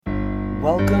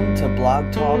Welcome to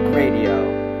Blog Talk Radio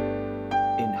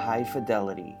in high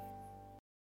fidelity.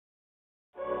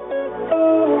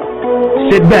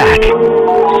 Sit back,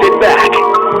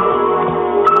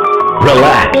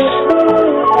 relax,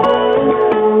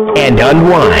 and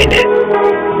unwind.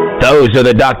 Those are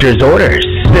the doctor's orders.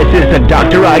 This is the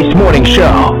Dr. Ice Morning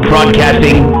Show,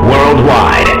 broadcasting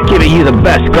worldwide, giving you the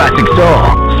best classic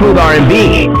soul, smooth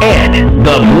R&B, and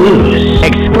the blues,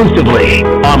 exclusively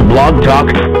on Blog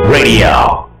Talk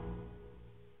Radio.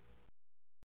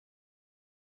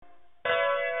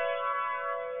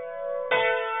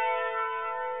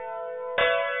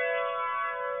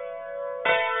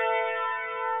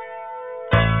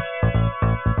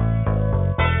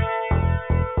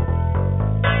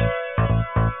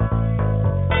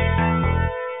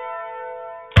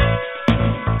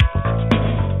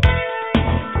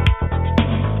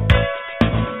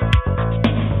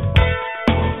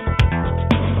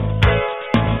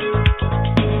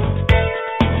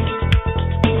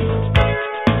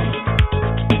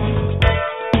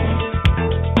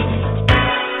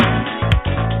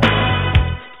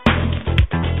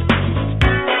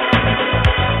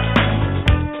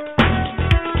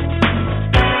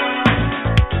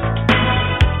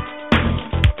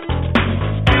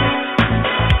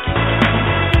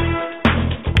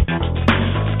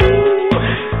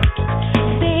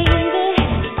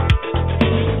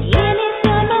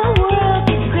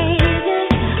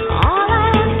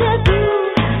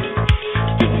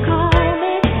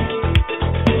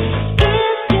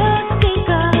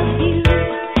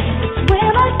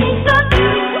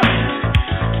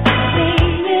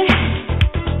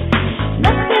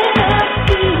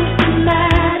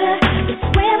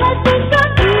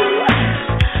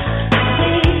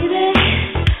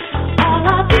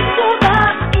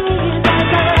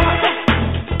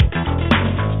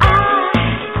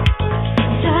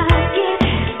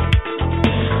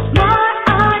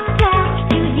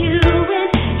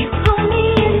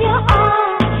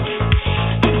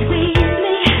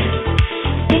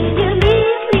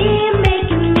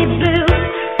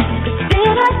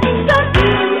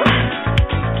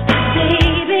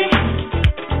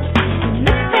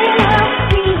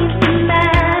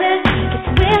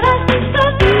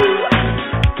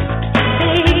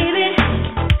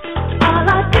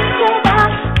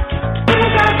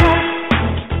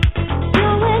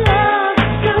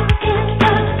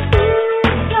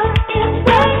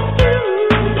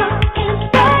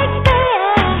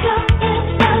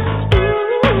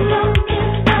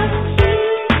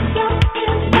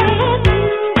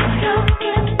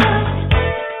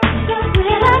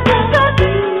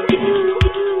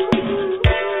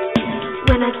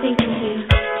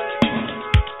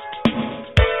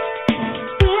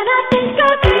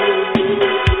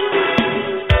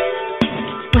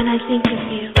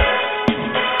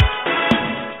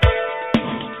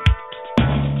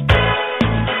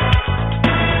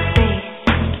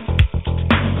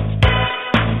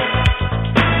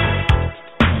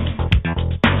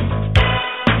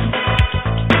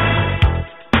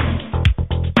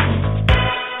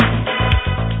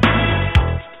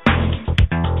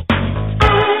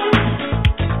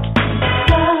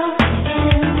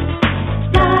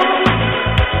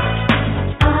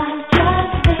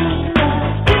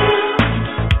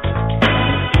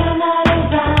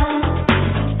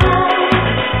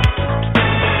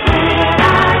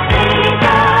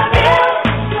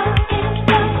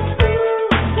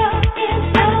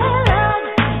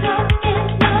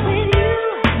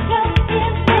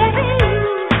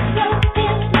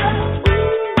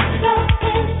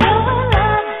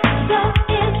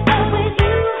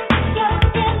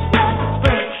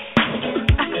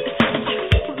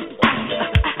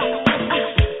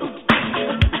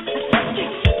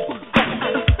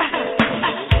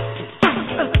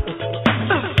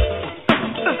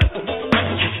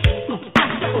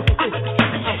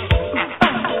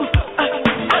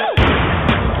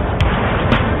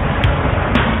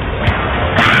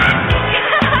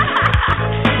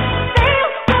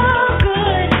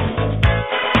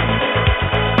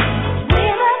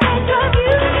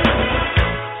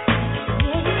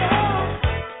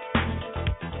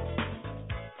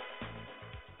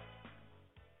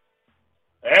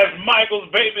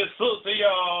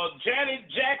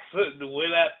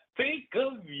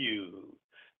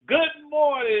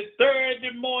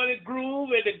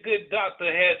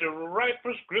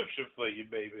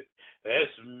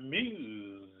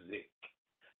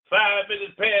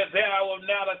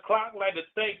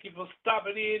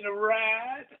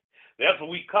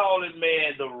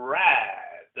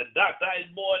 The Dr.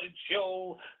 Ice Morning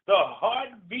Show, the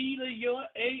heartbeat of your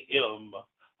AM.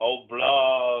 on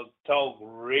Blog Talk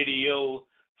Radio,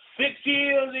 6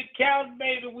 years and counting,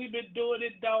 baby. We've been doing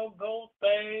it doggone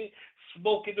thing,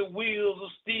 smoking the wheels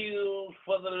of steel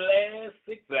for the last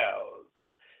 6 hours.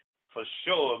 For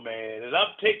sure, man. And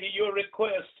I'm taking your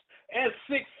request at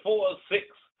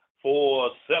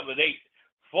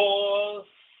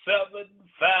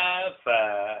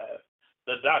 646-478-4755.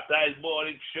 The Dr. Ice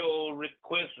Morning Show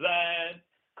request line.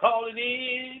 Calling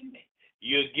in,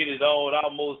 you'll get it on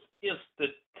almost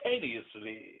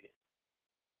instantaneously.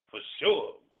 For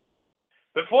sure.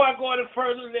 Before I go any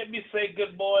further, let me say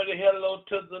good morning, hello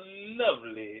to the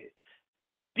lovely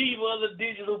diva of the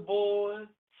digital boards,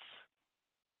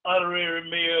 Honorary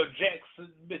Mayor of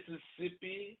Jackson,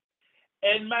 Mississippi,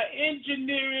 and my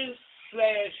engineer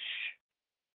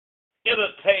 /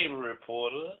 entertainment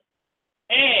reporter,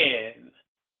 and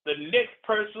the next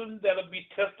person that'll be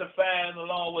testifying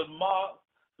along with Mark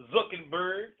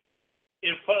Zuckerberg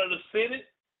in front of the Senate,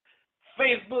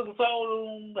 Facebook's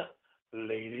own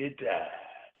Lady Di.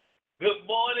 Good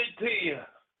morning to you.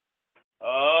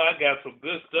 Oh, I got some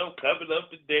good stuff coming up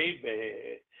today,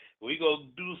 man. We gonna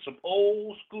do some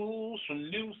old school, some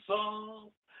new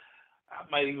songs. I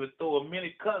might even throw a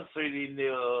mini concert in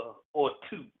there or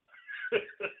two.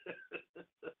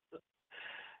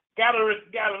 Got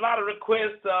a lot of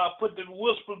requests. Put the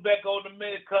whisper back on the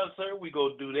mini concert. We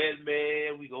gonna do that,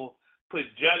 man. We gonna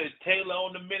put Johnny Taylor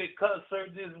on the mini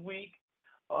concert this week.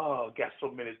 Oh, got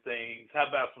so many things. How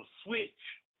about some Switch,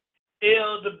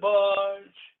 El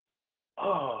DeBarge?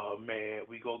 Oh man,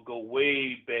 we gonna go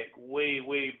way back, way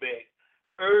back.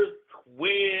 Earth,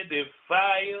 Wind, and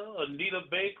Fire. Anita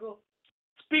Baker.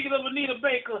 Speaking of Anita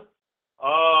Baker,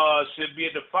 she'll be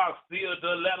at the Fox Theater,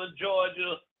 Atlanta,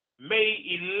 Georgia, May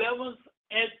 11th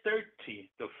and 13th,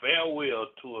 the farewell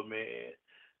tour, man.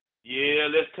 Yeah,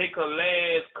 let's take her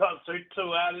last concert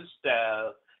tour out in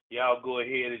style. Y'all go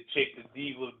ahead and check the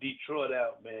Diva of Detroit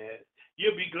out, man.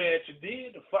 You'll be glad you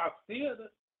did. The Fox Theater,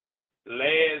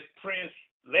 last place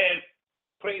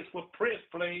where Prince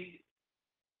played.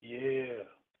 Yeah,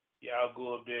 y'all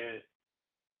go up there and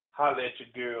holler at your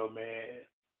girl, man.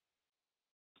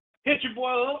 Hit your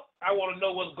boy up. I want to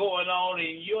know what's going on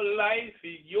in your life,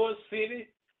 in your city.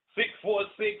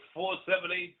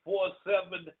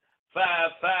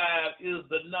 646-478-4755 is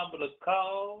the number to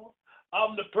call.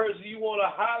 I'm the person you want to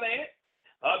holler at.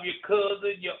 I'm your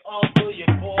cousin, your uncle, your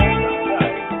boy.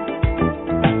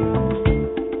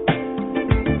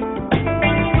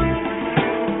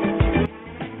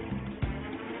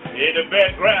 In the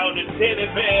background, the teddy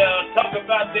bear talk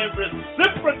about that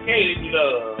reciprocating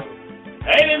love.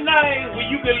 Ain't it nice when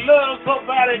you can love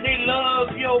somebody and they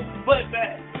love your butt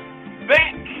back?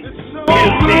 It's so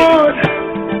good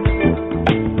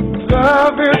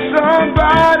loving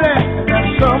somebody and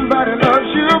somebody loves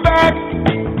you back.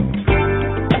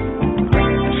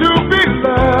 To be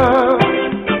loved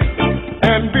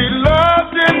and be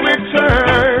loved in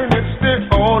return, it's the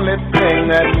only thing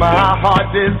that my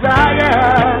heart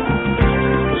desires.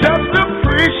 Just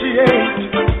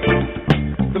appreciate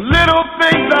the little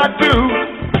things I do.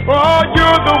 Oh,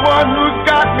 you're the one who's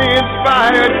got me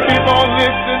inspired. Keep on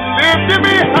lifting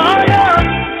me higher.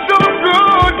 So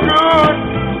good,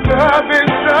 loving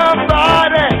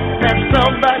somebody and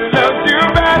somebody loves you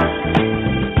back.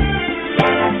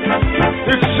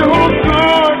 It's so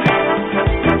good,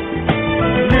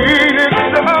 needing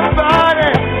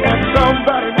somebody and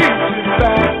somebody needs you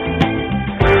back.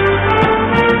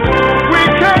 We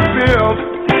can build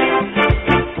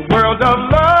a world of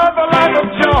love, a life of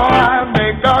joy,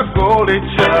 make our goal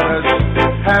each other's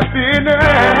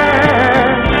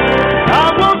happiness. I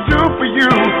will do for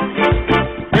you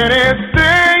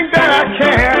anything that I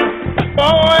can.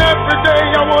 Oh, every day I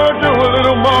want to do a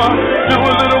little more,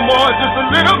 just a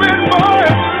little bit more.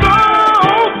 It's so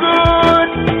good,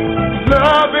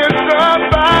 loving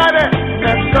somebody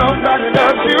and somebody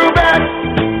loves you back,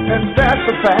 and that's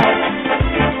a fact.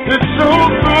 It's so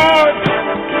good,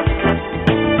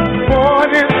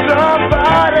 wanting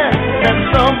somebody and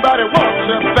somebody wants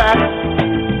you back.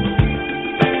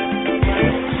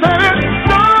 Said it's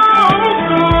so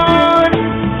good.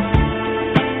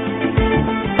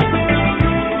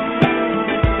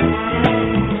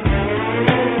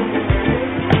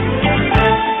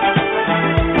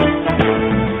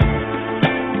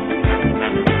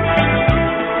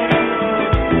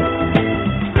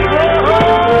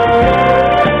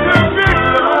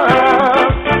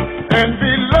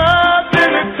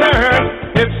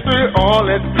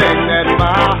 Only thing that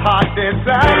my heart desires.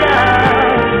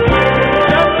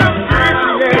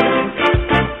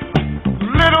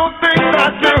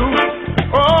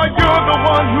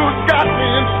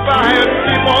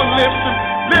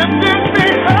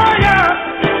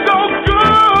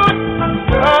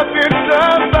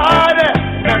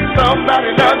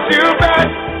 you back,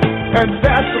 and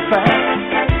that's a fact.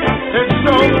 It's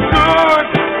so good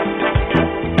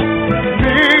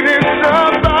needing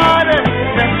somebody,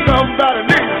 and somebody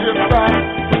needs you back.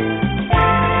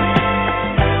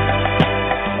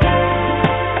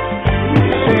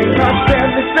 Say now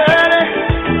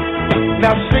 70-30,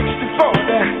 now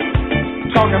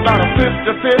 60-40, talking about a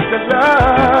 50-50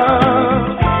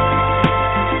 love.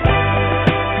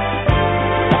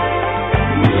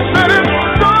 Said it's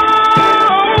so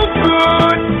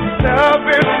good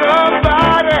loving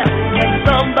somebody, and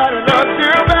somebody loves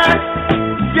you back,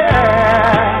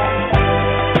 yeah.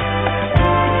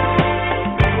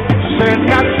 Said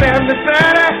not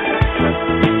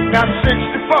 70-30, not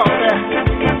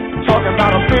 60-40, talking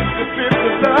about a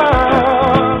 50-50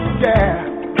 love, yeah.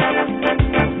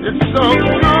 It's so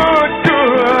good,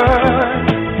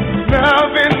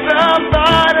 loving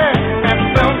somebody, and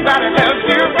somebody loves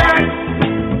you back.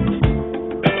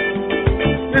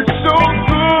 It's so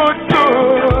good.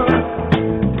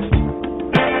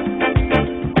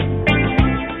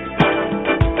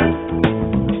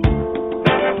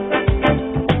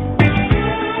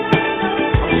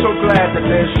 I'm so glad that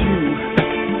there's you.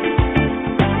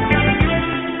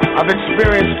 I've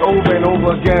experienced over and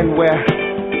over again where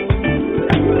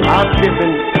I've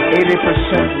given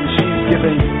 80% and she's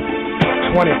given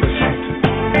 20%.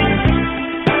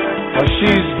 Or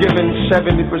she's given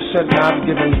 70% and I've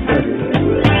given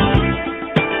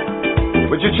 30%.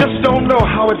 But you just don't know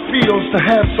how it feels to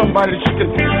have somebody that you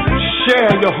can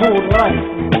share your whole life.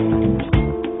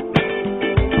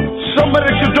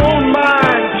 Somebody that you don't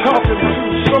mind talking to.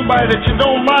 Somebody that you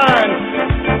don't mind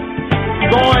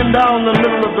going down the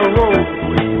middle of the road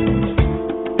with.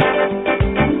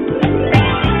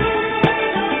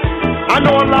 I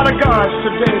know a lot of guys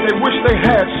today, they wish they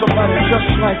had somebody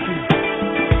just like you.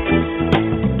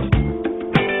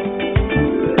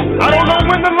 I don't know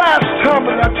when the last time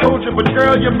that I told you, but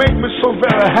girl, you make me so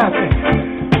very happy.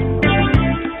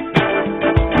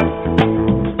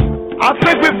 I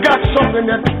think we've got something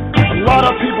that a lot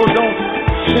of people don't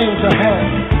seem to have.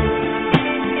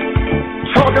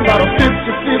 Talking about a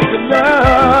 50-50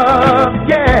 love,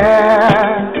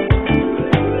 yeah.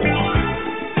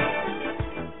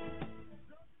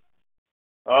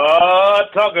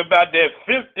 Talking about that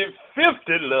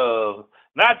 50-50 love.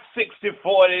 Not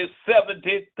 60-40,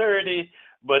 70-30,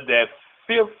 but that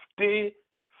 50-50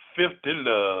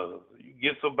 love. You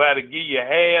get somebody to give you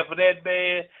half of that,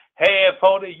 man, half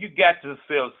on it, you got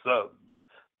yourself something.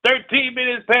 13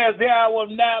 minutes past the hour of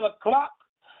 9 o'clock.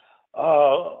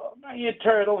 My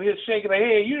intern over here shaking her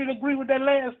head. You didn't agree with that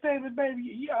last statement, baby?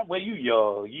 Yeah, well, you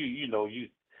young. You know, you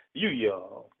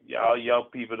young. Y'all young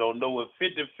people don't know what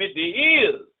 50-50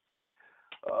 is.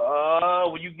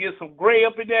 When you get some gray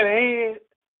up in that head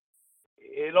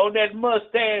and on that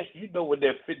mustache, you know what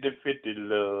that 50-50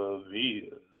 love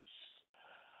is.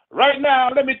 Right now,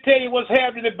 let me tell you what's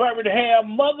happening in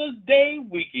Birmingham Mother's Day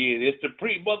weekend. It's the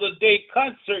pre-Mother's Day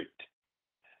concert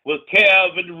with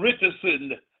Calvin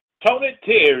Richardson, Tony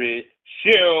Terry,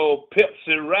 Cheryl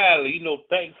Pepsi Riley. You know,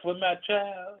 thanks for my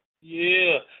child.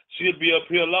 Yeah, she'll be up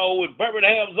here along with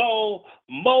Birmingham's own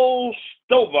Mo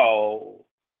Stovall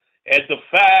at the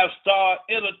 5-Star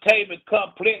Entertainment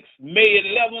Complex, May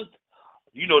 11th.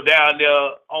 You know, down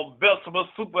there on Bessemer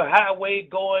Superhighway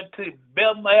going to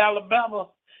Belma, Alabama.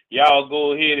 Y'all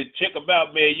go ahead and check them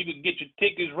out, man. You can get your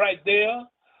tickets right there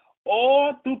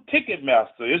or through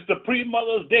Ticketmaster. It's the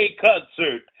pre-Mother's Day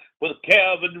concert with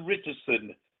Calvin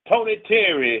Richardson, Tony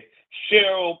Terry,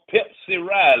 Cheryl Pepsi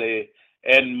Riley,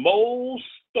 and Mo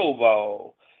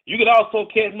Stovall. You can also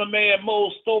catch my man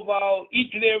Mo Stovall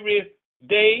each and every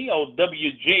day on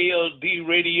WJLD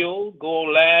Radio. Go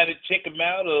online and check him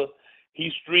out. He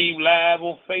streamed live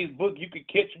on Facebook. You can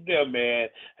catch him there, man.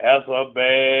 That's a bad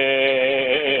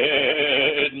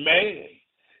man.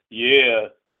 Yeah.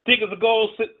 Tickets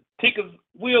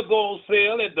will go on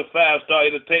sale at the 5-Star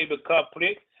Entertainment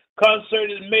Complex.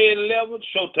 Concert is May 11th.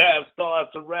 Showtime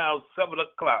starts around 7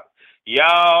 o'clock.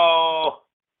 Y'all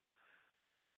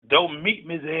don't meet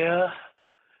me there.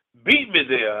 Beat me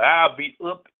there. I'll be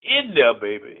up in there,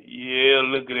 baby. Yeah,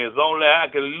 look at this. Only I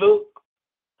can look.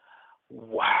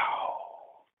 Wow.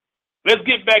 Let's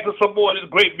get back to some more of this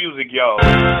great music, y'all.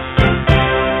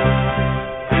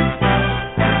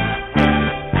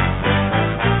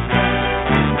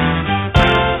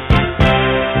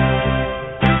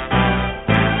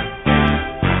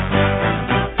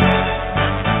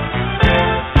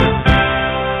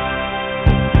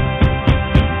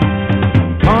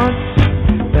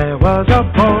 Was a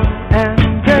boy and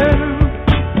girl.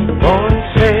 The boy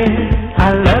said,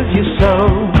 I love you so.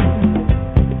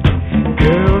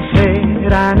 Girl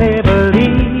said, I never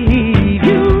leave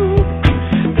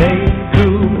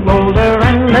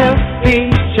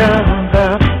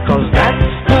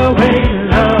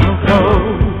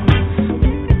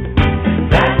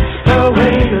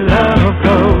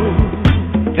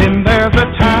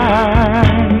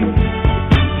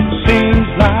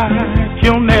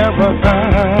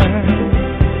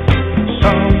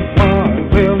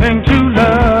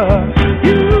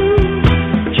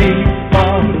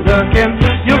thinking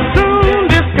you'll soon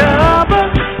discover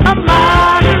a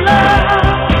mighty love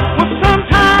will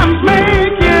sometimes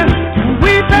make you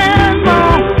weep and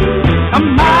moan. A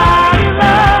mighty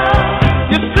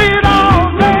love, you see it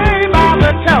all day by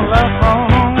the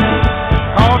telephone.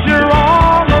 'Cause you're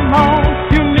all alone,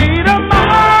 you need a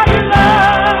mighty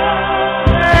love.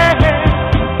 Yeah.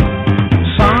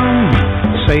 Some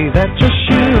say that you're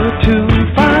sure to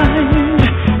find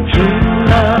true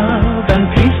love and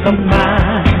peace of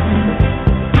mind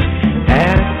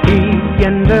at the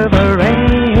end of a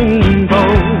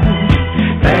rainbow.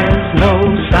 There's no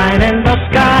sign in the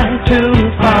sky to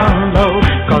follow,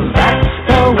 'cause that's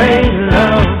the way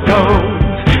love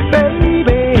goes,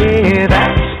 baby,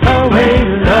 that's the way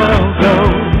love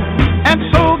goes. And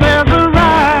so there's a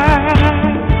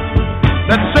rhyme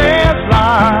that says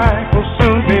life will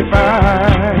soon be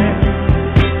fine.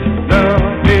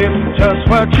 Love is just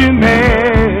what you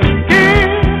make it.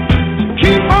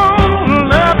 Keep on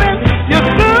loving, you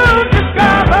soon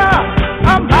discover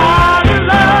a mighty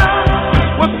love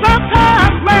will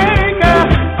sometimes make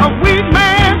a weak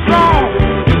man strong.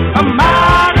 A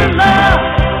mighty love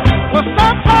will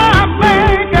sometimes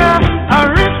make a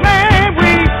rich man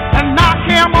weak and knock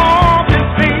him off his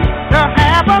feet. To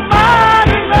have a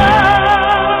mighty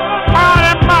love,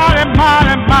 mighty, mighty,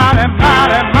 mighty, mighty,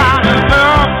 mighty, mighty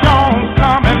love Jones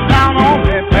coming down on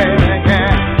me, baby.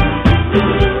 Yeah.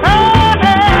 Hey,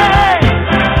 hey,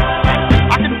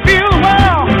 I can feel the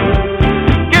world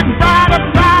getting brighter,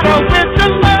 brighter with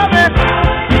your loving.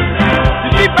 You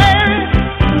see, baby,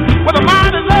 with a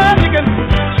mighty love, you can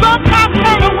sometimes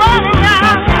turn the world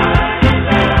around.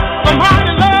 A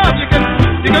mighty love, you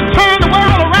can turn the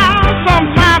world around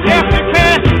sometimes, yes you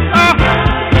can.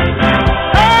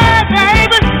 Hey,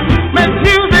 baby, make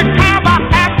music have a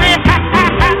happy,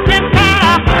 happy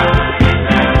time.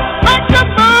 Make you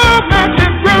move, make you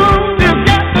groove, you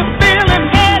get the feeling,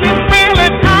 and you feel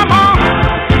it, come on.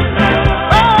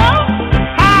 Oh,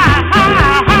 hi, hi,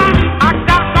 hi, I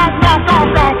got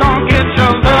gon' get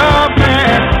your love,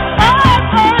 man. Oh,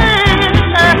 baby,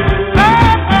 got to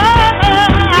love,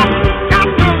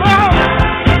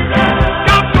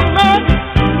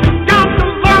 got to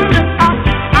love you,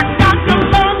 I got to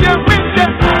love you with you.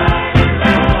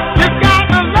 You got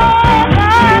to love,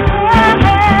 baby.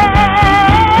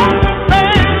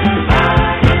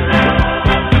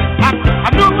 I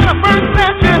knew when I first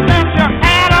met you that you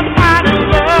had a mighty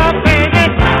love, baby.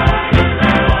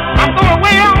 I'm gonna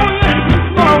wait on you,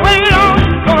 gonna wait on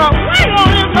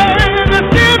you, baby.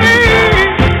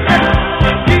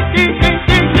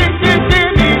 Give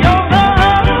me your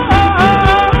love.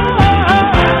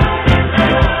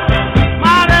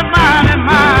 Mighty, mighty,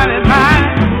 mighty, mighty,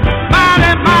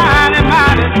 mighty, mighty,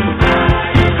 mighty.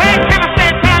 Hey, can I say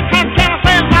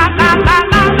la la la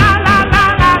la la la la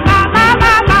la la la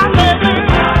la la, baby.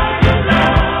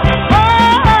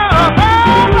 Oh,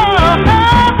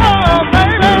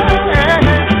 baby.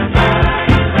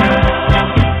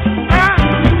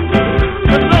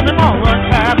 Just let me know one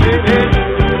time, baby.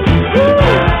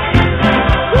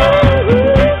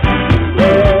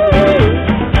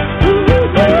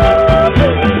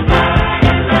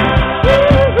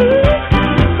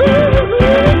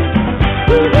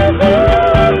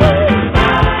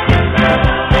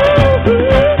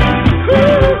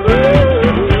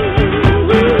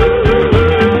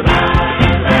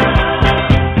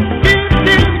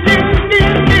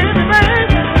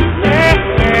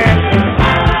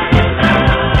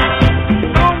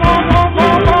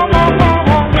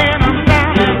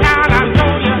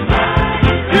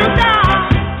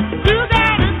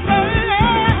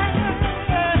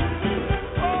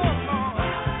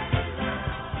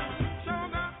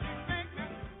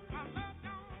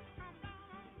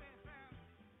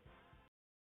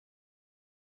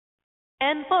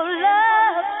 And for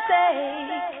love's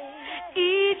sake,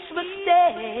 each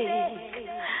mistake,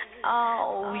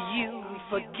 oh, you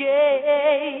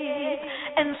forgave.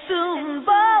 And soon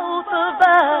both of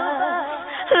us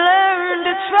learned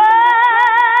to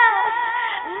trust,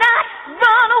 not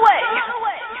run away.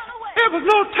 It was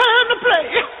no time to play.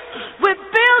 We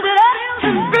build it up,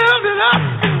 and build it up,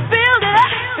 and build it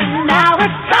up, and now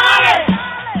it's solid.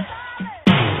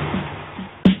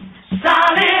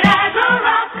 Solid as a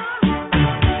rock.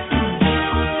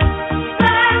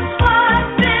 That's what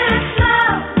this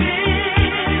love is.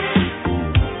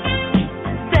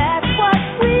 That's what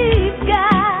we've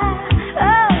got.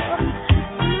 Oh,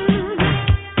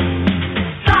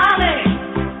 solid.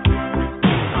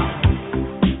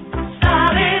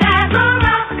 Solid as a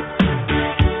rock.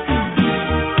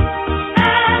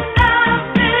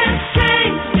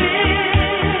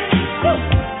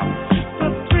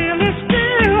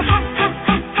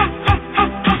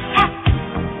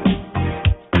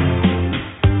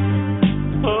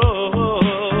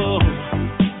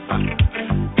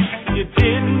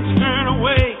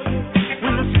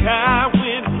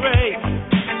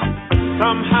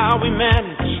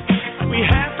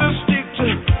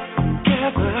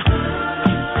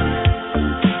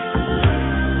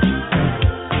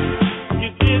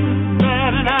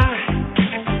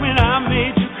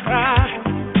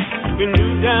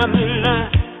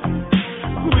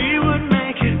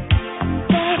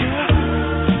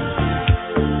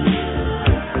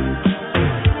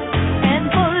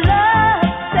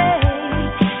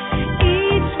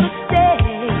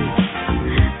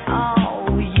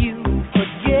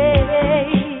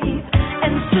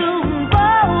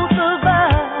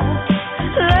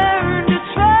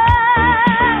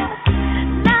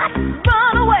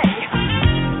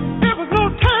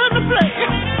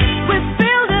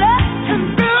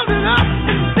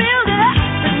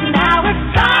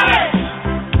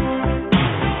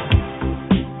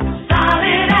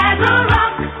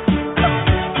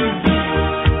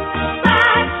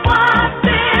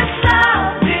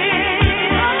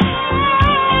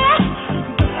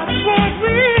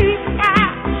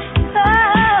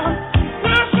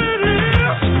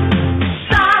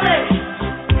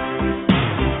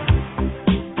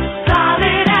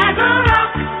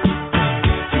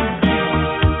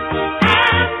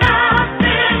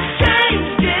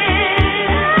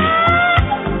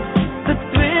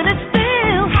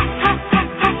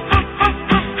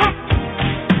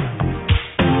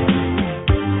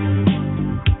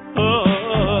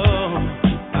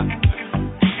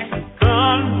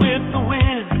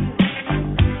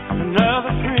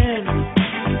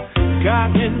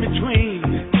 between.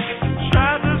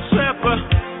 Try to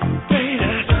separate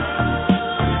us.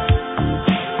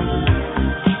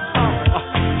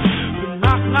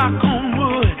 Knock, knock on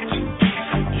wood.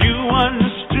 You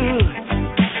understood.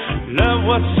 Love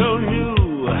was so new.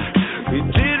 We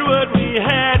did what we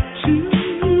had to.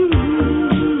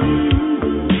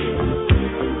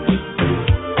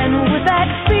 And with that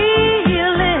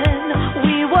feeling,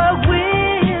 we were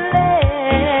willing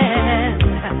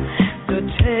to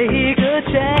take a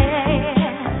chance.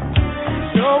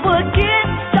 So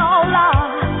against all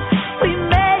odds, we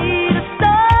made a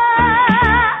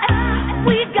start.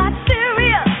 We got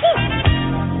serious.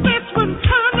 That's when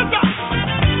time to go.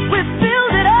 We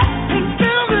filled it up and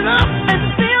filled it up and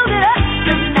filled it up,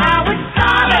 and now it's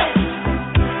solid.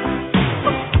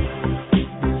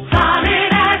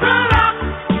 Solid as a rock.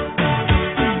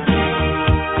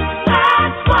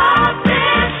 That's what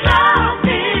this love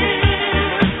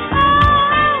is.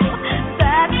 Oh,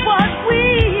 that's what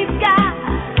we've got.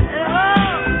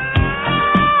 Oh,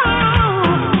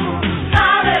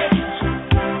 solid.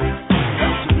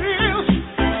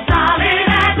 Solid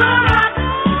as a rock.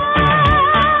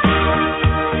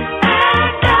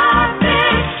 And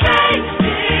nothing shakes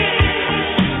it.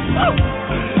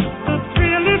 The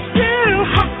thrill is still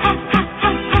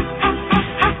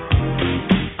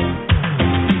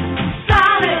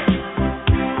Solid.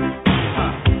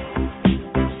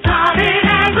 Solid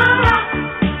as a rock.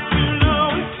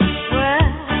 Well,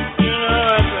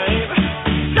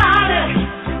 solid.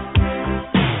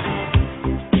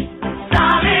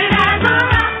 Solid as a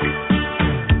rock. Solid.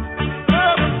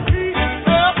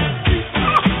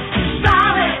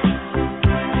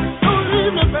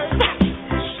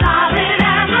 Solid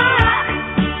as a rock.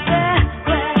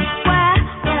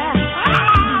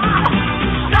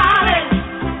 Solid.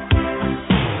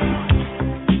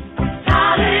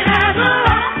 Solid as a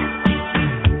rock.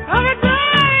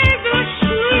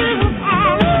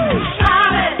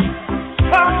 Solid. Solid.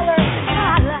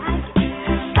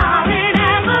 Solid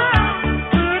as a rock.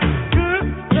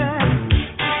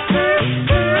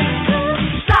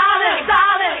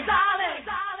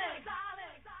 Solid.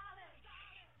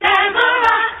 As a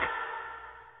rock.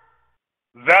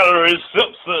 Valerie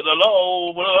Simpson,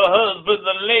 along with her husband,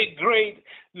 the late great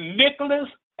Nicholas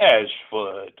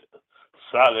Ashford.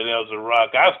 Solid as a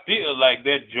rock. I still like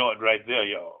that joint right there,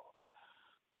 y'all.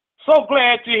 So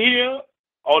glad you're here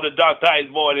on the Dr. Ice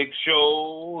Morning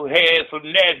Show. Had some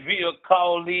Nashville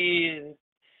call in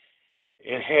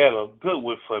and had a good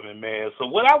one for me, man. So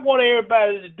what I want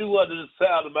everybody to do under the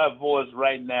sound of my voice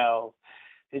right now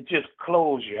is just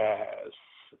close your eyes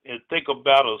and think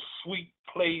about a sweet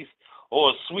place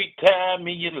or a sweet time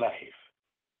in your life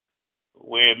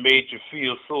where it made you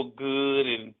feel so good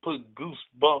and put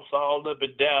goosebumps all up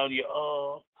and down your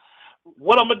arm.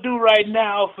 What I'm going to do right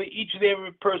now for each and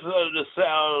every person under the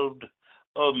sound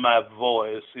of my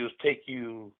voice is take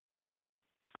you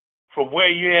from where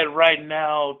you're at right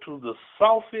now to the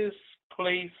softest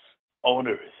place on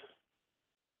earth.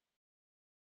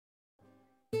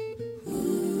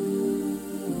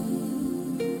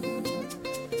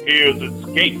 Here's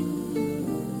Escape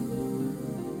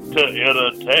to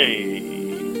Entertain.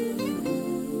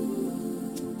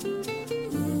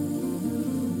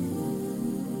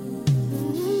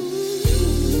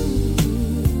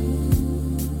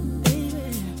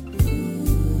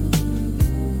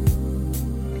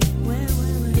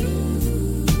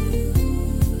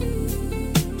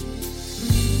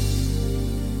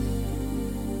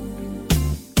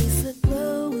 It's a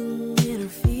glowing inner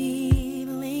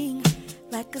feeling,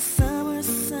 like a summer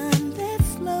sun that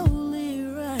slowly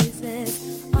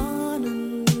rises on a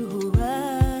new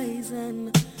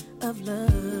horizon of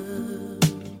love.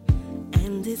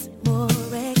 And it's more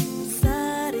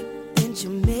exotic than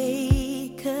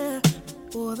Jamaica,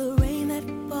 or the rain that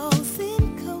falls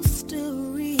in Costa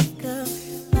Rica,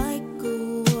 like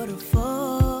a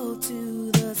waterfall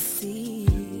to the sea.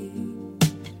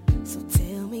 So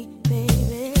tell me,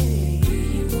 baby, do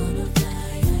you wanna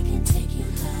fly? I can take you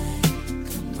high.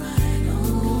 Come right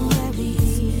on, let me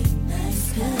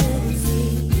nice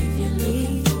cozy. If you're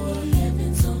looking for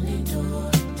heaven's only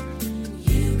door,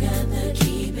 you got the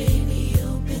key, baby.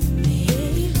 Open me,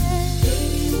 baby.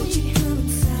 Won't you come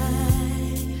inside?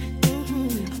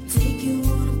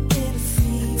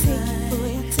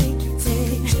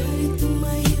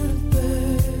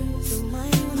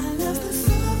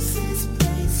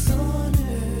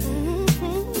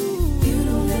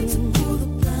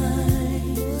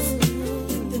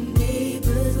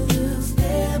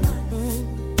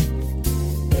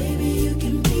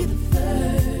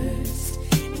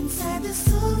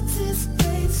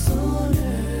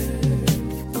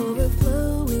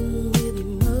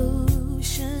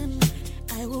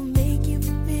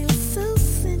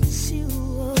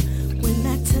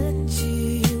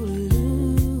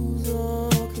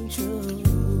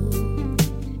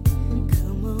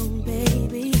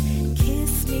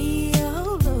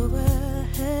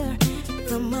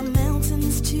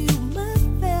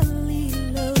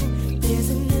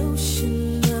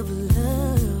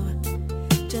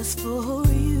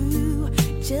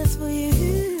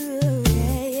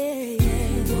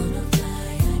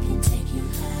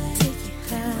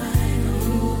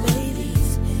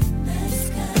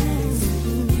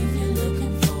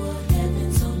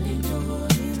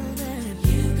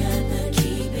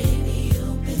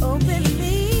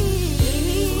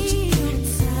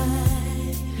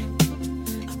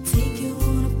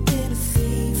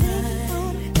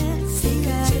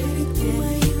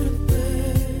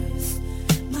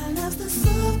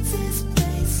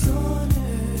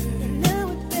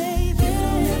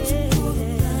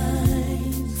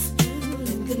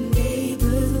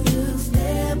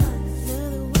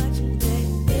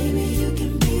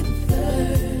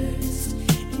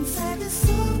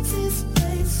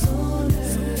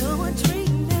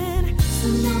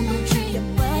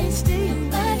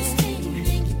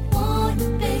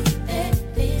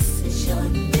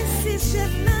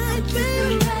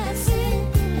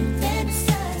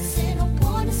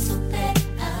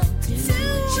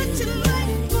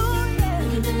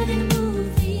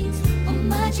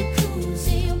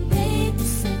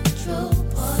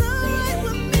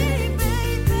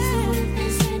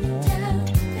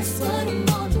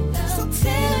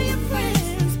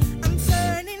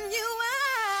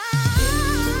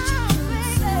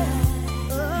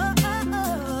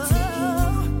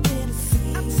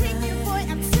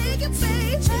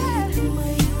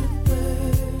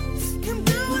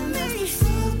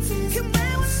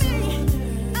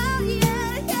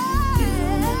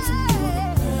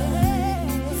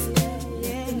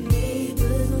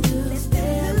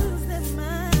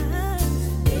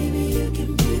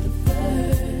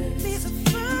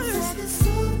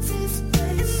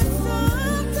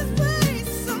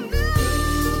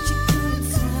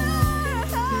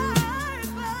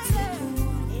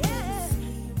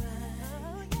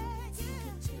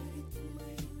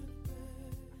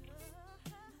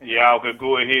 Y'all can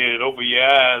go ahead and open your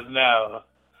eyes now.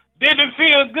 Did it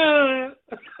feel good?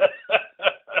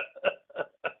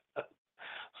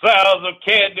 Sounds of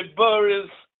Candy Burris,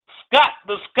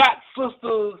 the Scott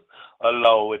sisters,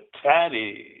 along with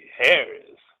Tiny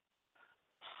Harris.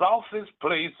 Softest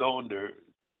place on earth.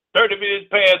 30 minutes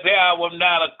past the hour, 9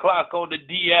 o'clock on the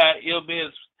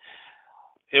DIMS.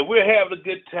 And we're having a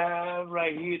good time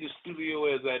right here in the studio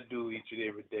as I do each and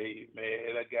every day,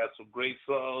 man. I got some great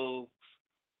songs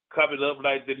coming up,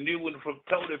 like the new one from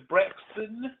Toni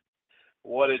Braxton,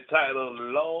 one entitled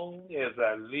Long As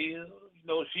I Live. You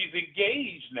know, she's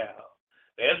engaged now.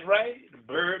 That's right. The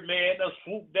Birdman done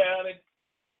swooped down and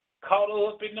caught her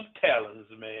up in them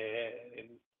talons, man. And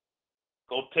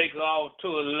go take her off to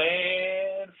a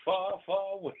land far,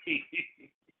 far away.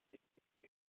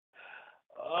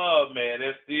 Oh, man,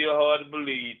 that's still hard to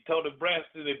believe. Toni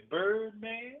Braxton and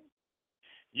Birdman.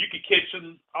 You can catch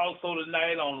them also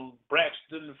tonight on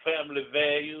Braxton Family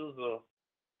Values, a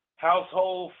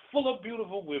household full of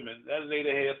beautiful women. That lady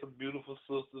has some beautiful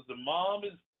sisters. The mom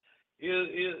is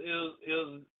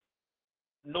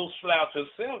no slouch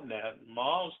herself now.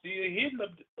 Mom's still hitting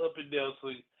up and down.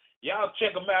 So y'all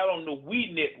check them out on the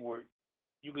We Network.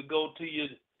 You can go to your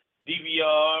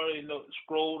DVR and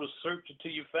scroll to search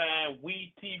until you find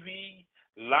We TV.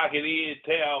 Lock it in,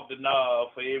 tear off the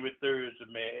knob for every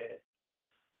Thursday, man.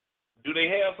 Do they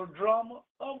have some drama?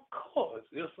 Of course.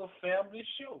 It's a family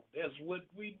show. That's what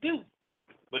we do.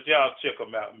 But y'all check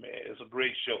them out, man. It's a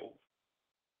great show.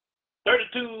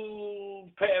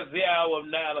 32 past the hour of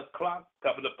 9 o'clock,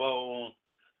 coming up on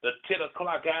the 10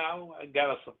 o'clock hour. I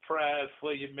got a surprise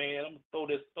for you, man. I'm going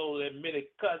to throw that mini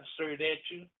concert at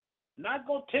you. Not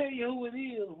going to tell you who it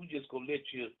is. We just going to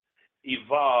let you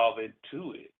evolve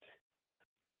into it.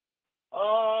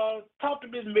 Talk to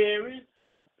Miss Mary.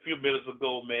 A few minutes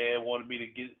ago, man, wanted me to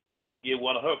get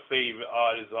one of her favorite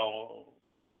artists on.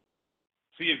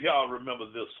 See if y'all remember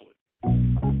this one.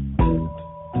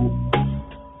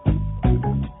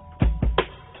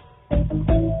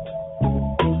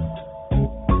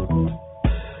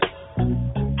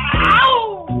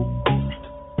 Ow!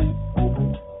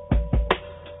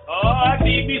 Oh, I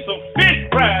need me some fish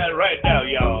fries right now,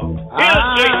 y'all. Here's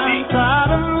JC.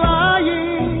 Tired of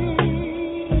lying,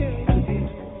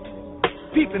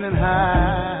 peeping and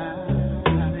hiding,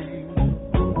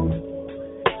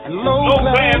 and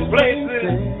low-class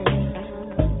places.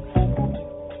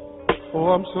 Oh,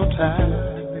 I'm so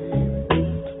tired, baby.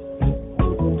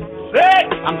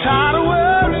 I'm tired of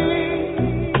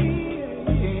worrying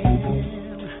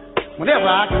whenever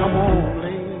I come home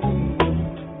late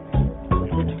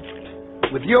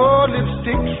with your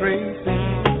lipstick traces.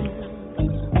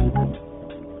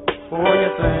 Oh,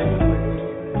 yes, I am.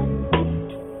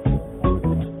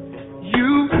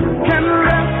 You can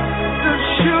rest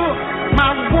assured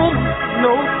my woman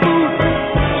no food.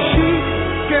 She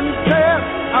can tell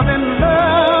I've been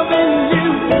loving you.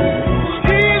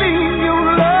 Stealing your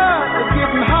love is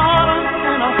getting harder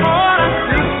and harder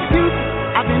to dispute.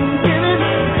 I've been giving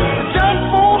just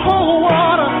for whole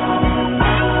water.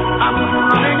 I'm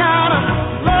running out of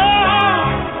love.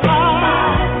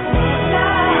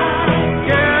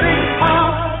 Getting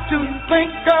hard to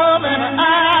think of an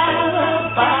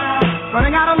alibi.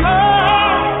 Running out of love.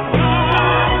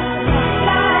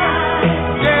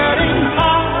 Getting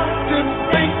hard to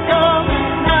think of an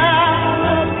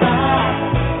alibi.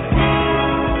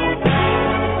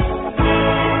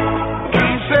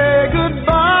 Can't say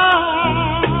goodbye.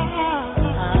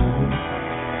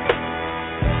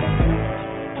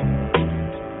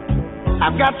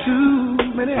 I've got too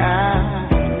many eyes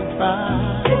to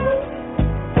find.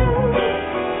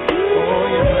 Oh,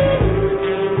 yes, I am.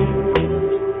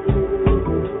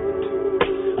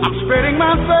 I'm spreading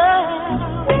myself.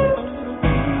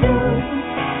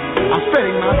 I'm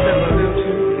spreading myself a little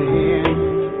too thin.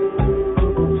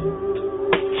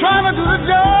 Trying to do the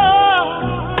job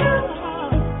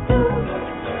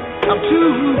of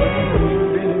too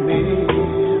many men.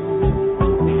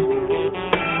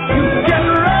 You can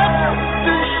rest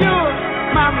assured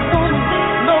my woman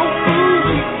no food.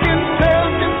 She can tell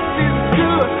this is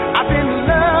good. I've been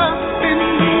loving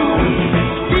you.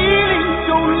 Stealing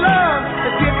your love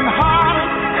is getting harder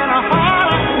and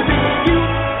harder to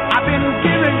dispute. I've been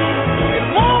giving it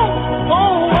more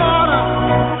water.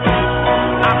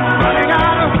 I'm running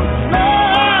out of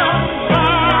love.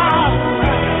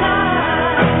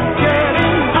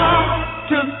 Getting hard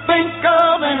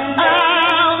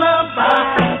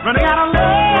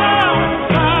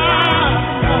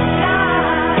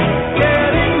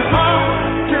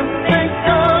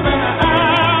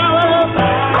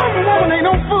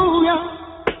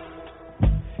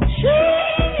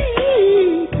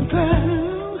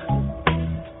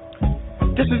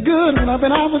This is good when I've been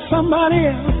out with somebody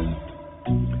else.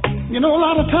 You know, a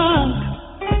lot of times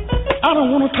I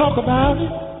don't want to talk about it.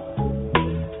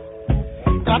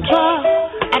 I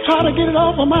try to get it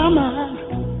off of my mind.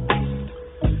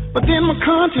 But then my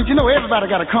conscience, you know, everybody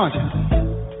got a conscience.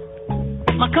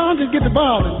 My conscience gets to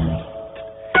bothering me.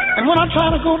 And when I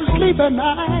try to go to sleep at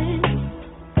night,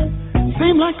 it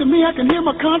seems like to me I can hear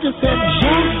my conscience say,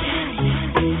 John,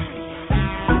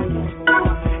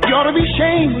 you ought to be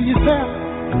ashamed of yourself.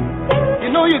 You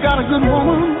know you got a good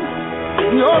woman.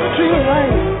 You ought to treat her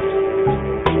right.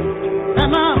 And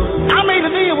I made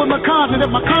a deal with my conscience.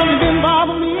 If my conscience didn't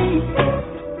bother me,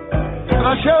 and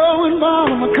I sure wouldn't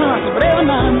bother my conscience. But every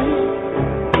now and then,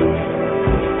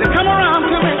 they come around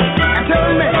to me and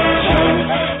tell me,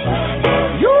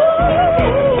 you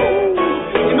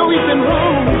know you've been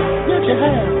wrong. Yes, you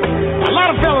have. A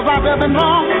lot of fellas out there been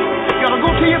wrong. You gotta go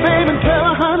to your baby and tell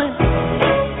her, honey,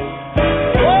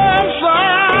 oh, I'm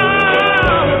sorry,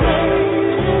 baby,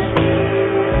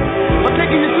 for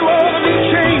taking you through all of these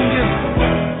changes.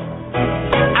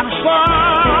 I'm sorry,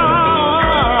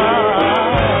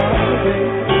 baby.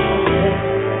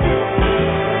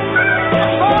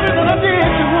 I'm sorry that I did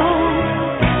you wrong.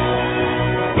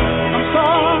 I'm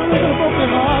sorry that I broke your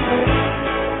heart, baby.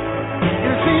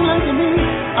 It seems like to me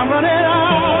I'm running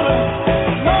out of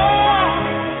love.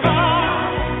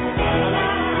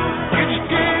 It's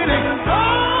getting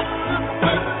hard to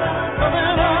put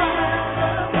something on.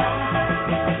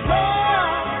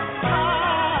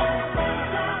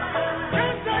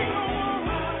 Can't take no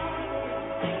more.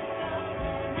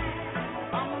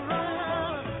 I'm running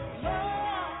out of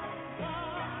love.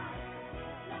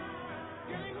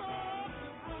 Getting hard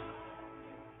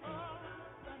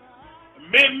to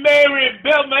Miss Mary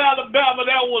Belma, Alabama,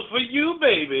 that was for you,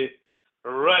 baby.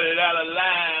 Running out of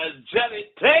line, Johnny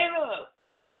Taylor,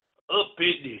 up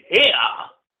in here.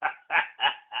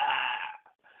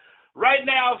 Right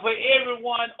now, for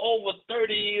everyone over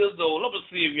 30 years old, let me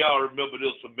see if y'all remember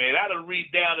this one, man. I done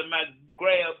reach down in my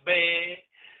grab bag,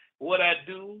 what I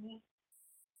do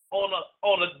on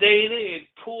a daily, and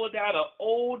pulled out an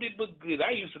oldie but good.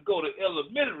 I used to go to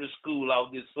elementary school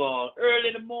off this song early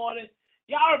in the morning.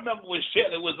 Y'all remember when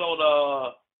Shelly was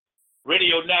on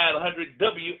Radio 900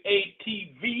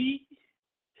 WATV?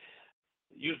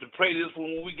 Used to play this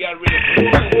one when we got ready for the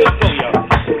Let's go, y'all.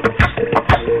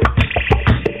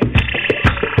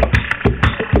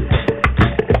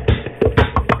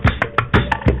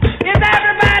 Is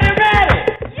everybody ready?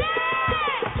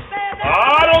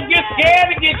 Oh, don't get scared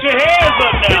to get your hands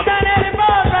up now. You done Eddie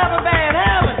Ball's rubber band,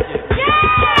 haven't you?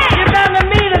 Yeah! You done the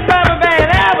Meanest rubber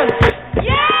band, haven't you?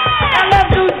 Yeah! I love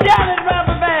to Jelly's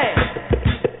rubber band.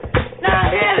 Now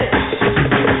hit it.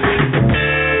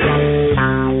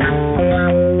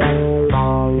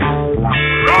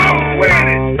 Oh!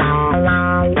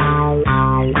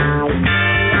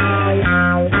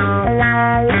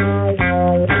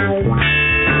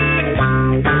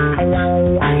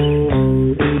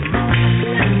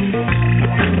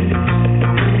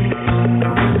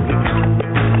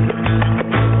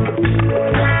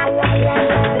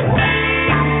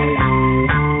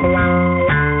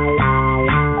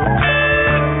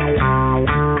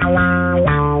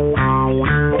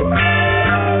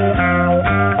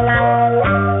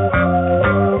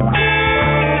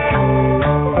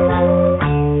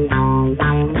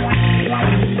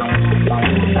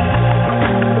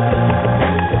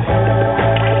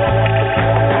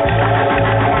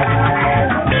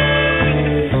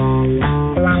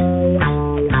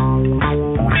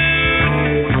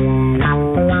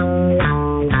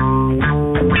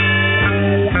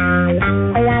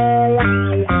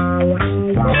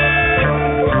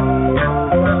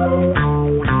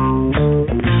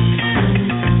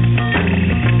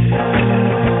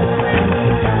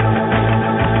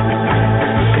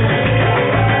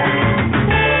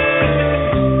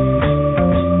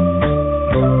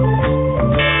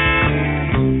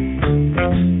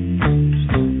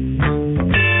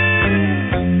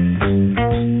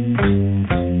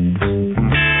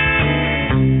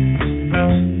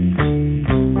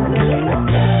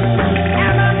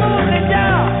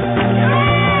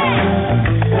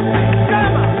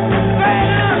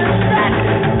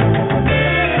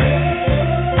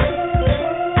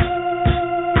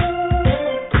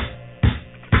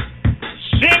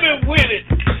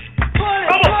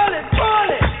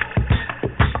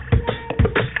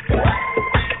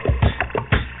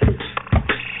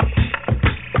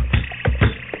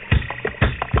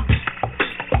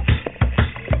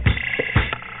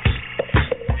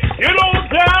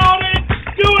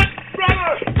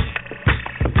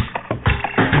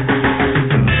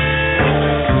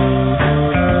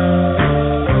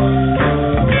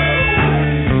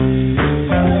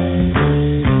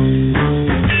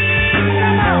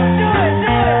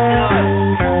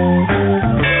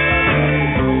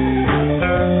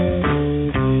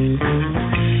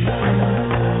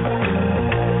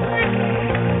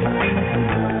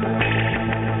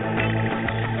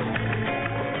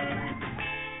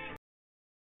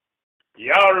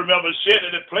 Brother Shelly,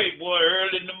 the Playboy,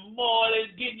 early in the morning,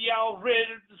 getting y'all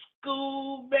ready to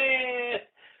school, man.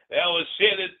 That was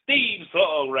Shelly's theme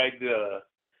song right there.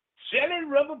 Shelly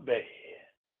Rubber Band.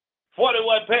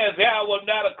 41 past the hour,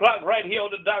 9 o'clock, right here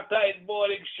on the Dr. Ice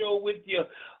Morning Show with you.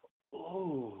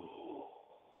 Ooh.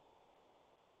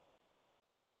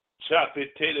 Choppy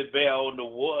Teddy Bear on the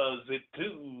ones and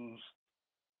twos.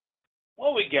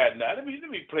 What we got now? Let me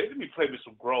play me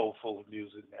some grown folk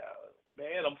music now.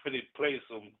 Man, I'm finna play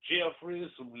some Jeffrey,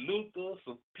 some Luther,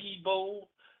 some Peebo,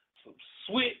 some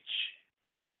Switch,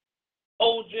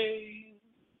 OJ.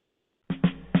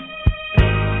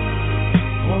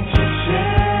 Won't you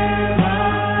share my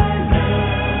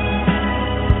love?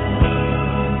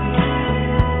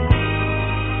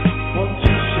 Won't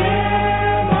you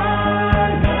share my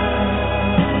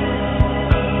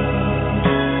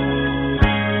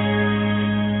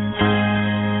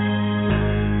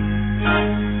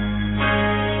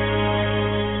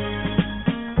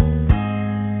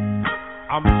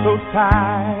I'm so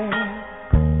tired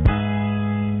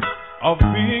of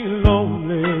being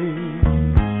lonely.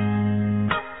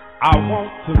 I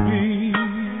want to be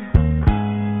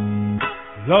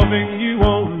loving you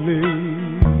only.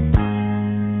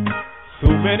 So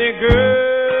many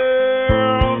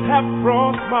girls have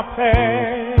crossed my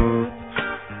path,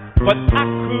 but I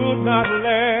could not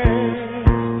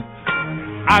last.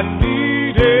 I needed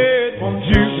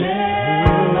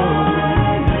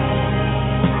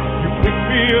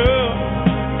you.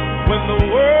 When the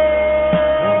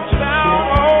world's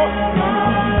down,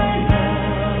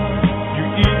 you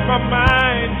ease my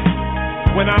mind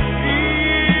when I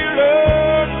feel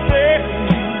upset.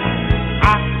 I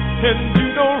can do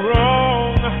no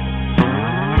wrong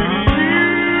with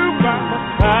you by my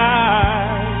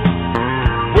side.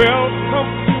 Welcome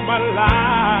to my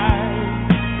life.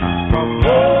 Come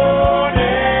on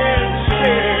and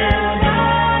share my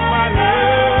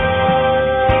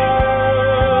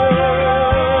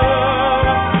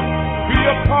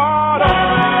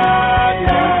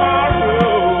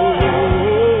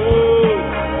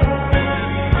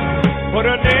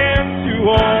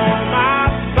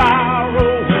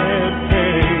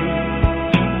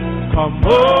Come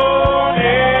on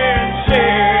and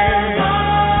share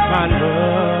my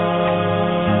love.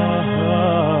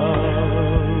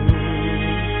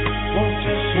 Won't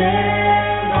you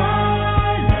share my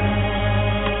love?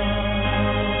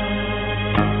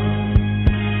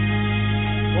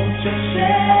 Won't you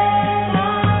share my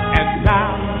love? And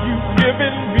now you've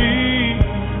given me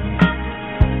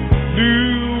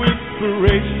new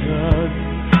inspiration.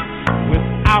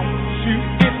 Without you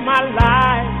in my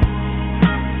life,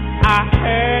 I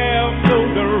have no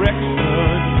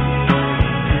direction.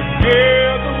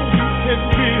 Together we can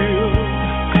build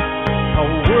a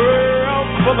world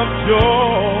full of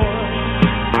joy.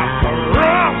 I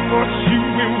promise you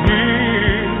we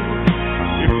will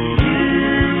if you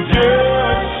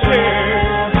just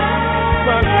share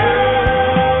my love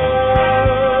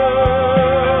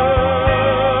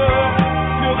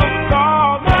till the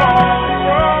stars fall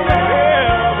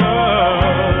forever.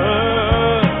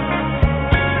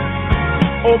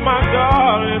 Oh my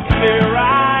darling, stay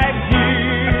right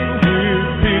here with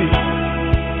me,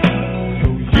 so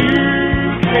you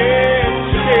can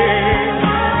share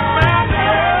my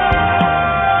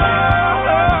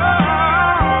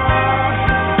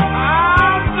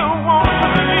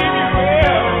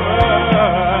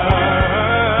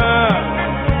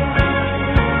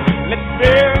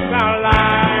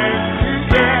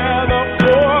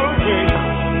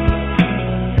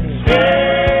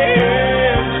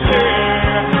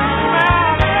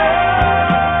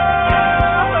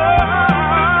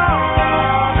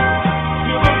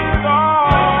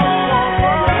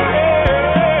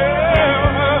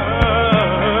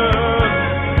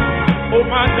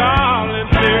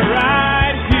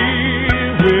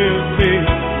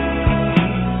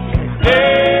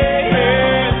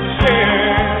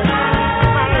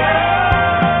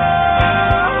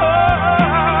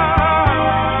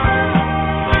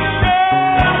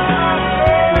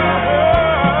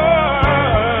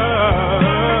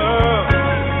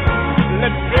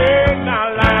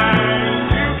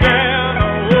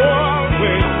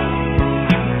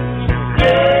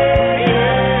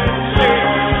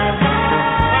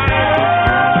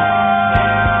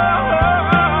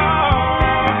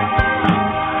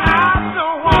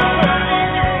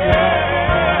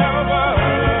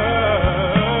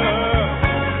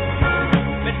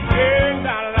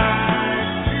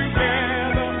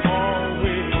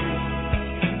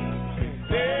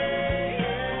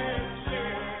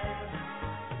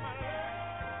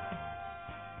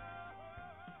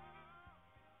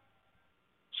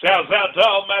Shouts out to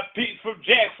all my peeps from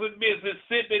Jackson,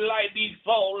 Mississippi. Light these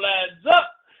phone lines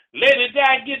up. Lady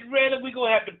Di, get ready. We're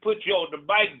going to have to put you on the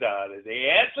mic, darling. They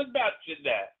asked about you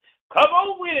now. Come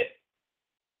on with it.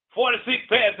 46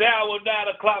 past the hour,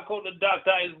 9 o'clock on the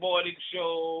Dr. Ice Morning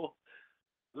Show.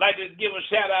 Like to give a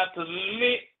shout out to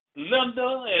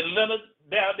Linda and Leonard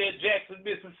down there in Jackson,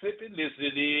 Mississippi,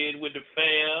 listening in with the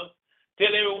fam.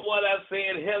 Tell everyone I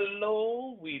said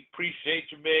hello. We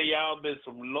appreciate you, man. Y'all been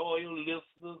some loyal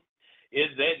listeners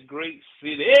in that great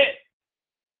city.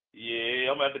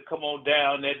 Yeah, I'm going to have to come on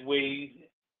down that way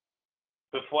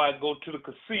before I go to the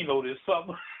casino this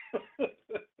summer.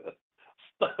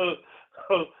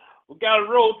 We got a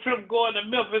road trip going to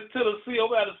Memphis, Tennessee. I'm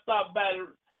going to stop by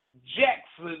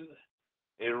Jackson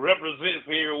and represent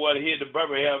for everyone here in the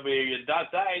Birmingham area.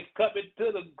 Dr. Ice coming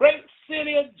to the great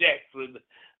city of Jackson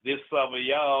this summer.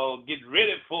 Y'all get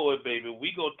ready for it, baby.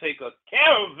 We going to take a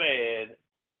caravan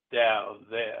down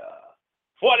there.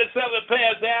 47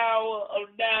 past the hour of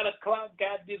 9 o'clock.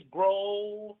 Got this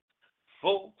grown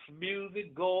folks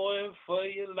music going for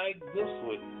you like this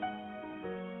one.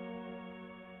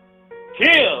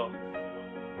 Kim,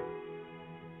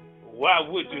 why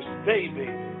would you stay,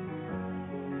 baby?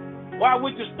 Why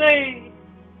would you stay?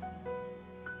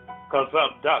 'Cause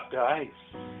I'm Dr. Ice.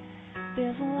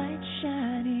 There's a light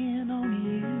shining on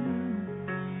you,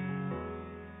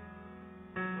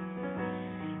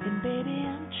 and baby,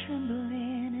 I'm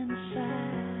trembling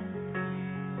inside.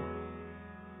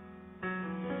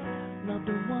 Loved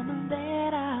a woman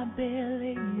that I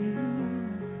barely knew.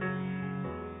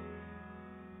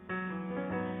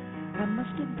 I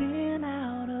must have been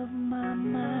out of my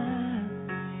mind.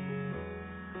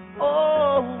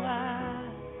 Oh,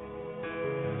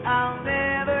 I'll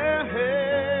never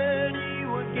hurt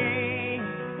you again,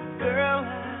 girl.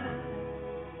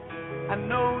 I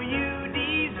know you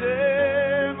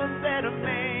deserve a better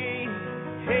man.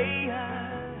 Hey,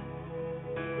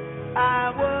 I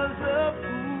was a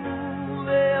fool,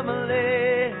 ever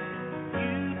let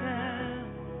you down.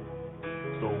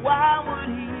 So why would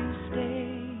you stay?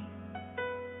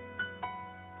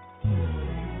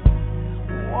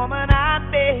 Woman, I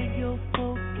beg your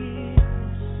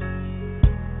forgiveness,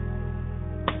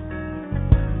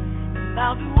 and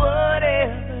I'll do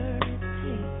whatever it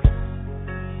takes.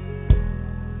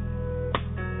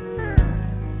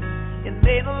 And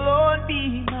may the Lord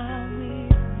be my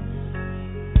witness.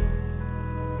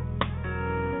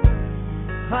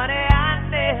 Honey, I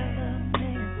never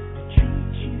meant to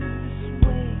treat you this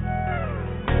way.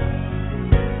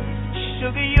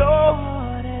 Sugar, your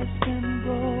heart has been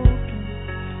broken,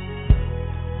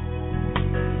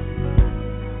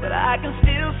 but I can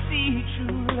still see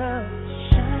true love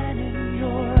shine in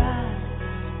your eyes.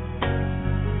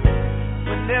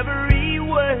 When every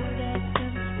word has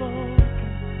been spoken,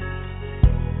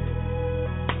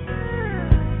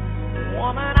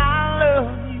 woman, I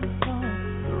love you for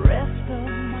the rest of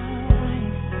my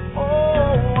life.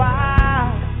 Oh,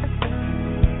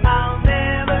 I'll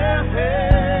never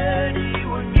hurt you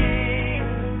again,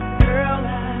 girl.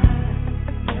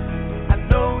 I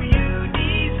know you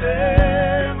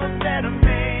deserve a better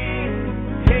man.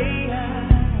 Hey,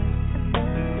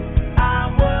 I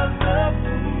was a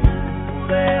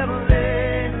fool ever.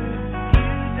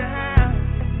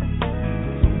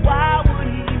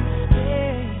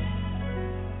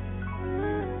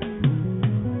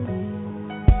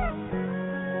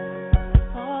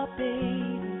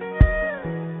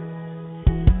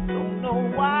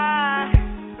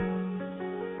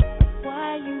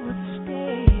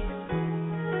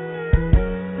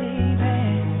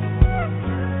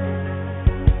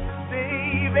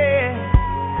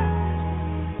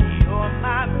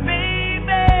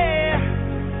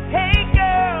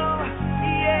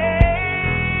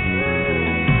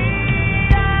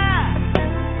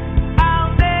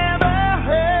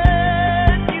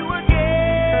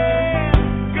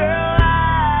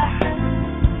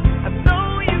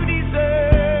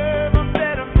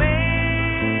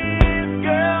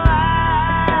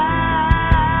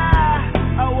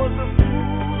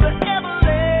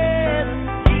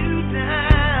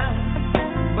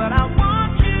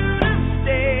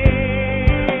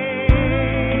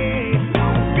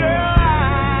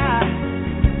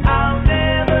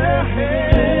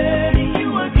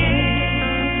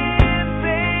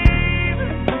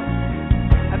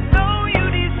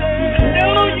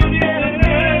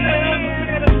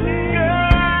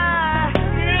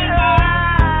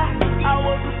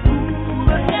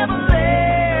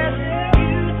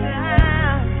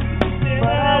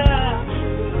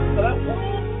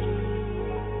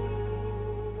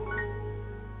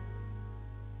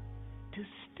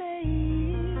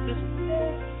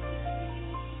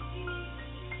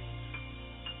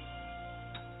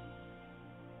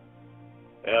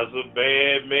 That's a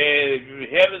bad man. If you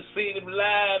haven't seen him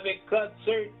live in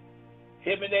concert,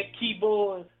 him and that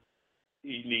keyboard,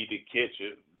 you need to catch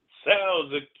him.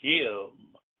 Sounds of Kim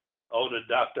on the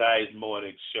Dr. Ice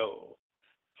Morning Show.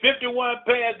 51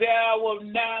 past the hour of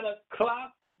 9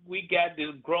 o'clock. We got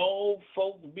this grown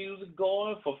folk music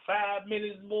going for 5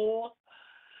 minutes more.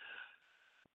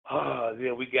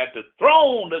 Then we got the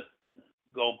throne that's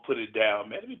going to put it down,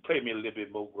 man. Let me play me a little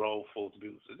bit more grown folk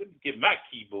music. Let me get my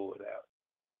keyboard out.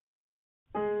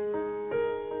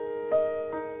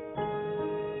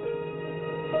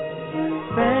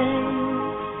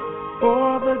 Thanks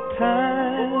for the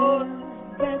time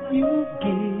that you've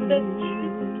given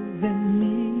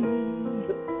me.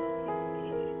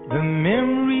 The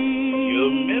memories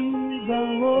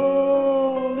are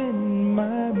all in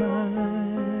my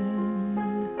mind.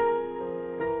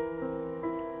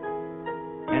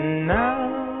 And now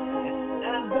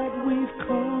that we've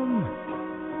come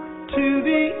to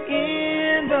the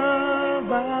end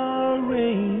of our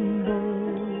rainbow,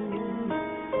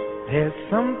 there's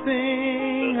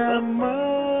something I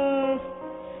must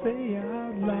say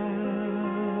out loud.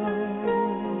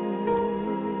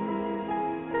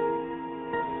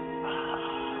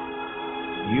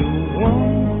 You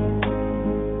won't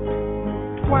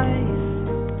twice,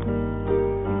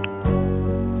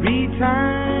 three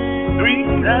times,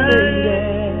 later,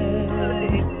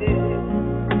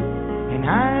 and I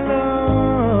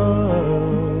love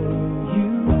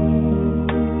you.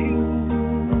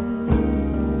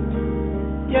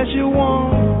 Yes, you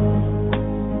won't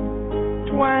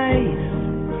twice,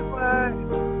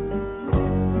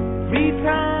 three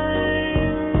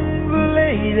times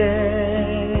later.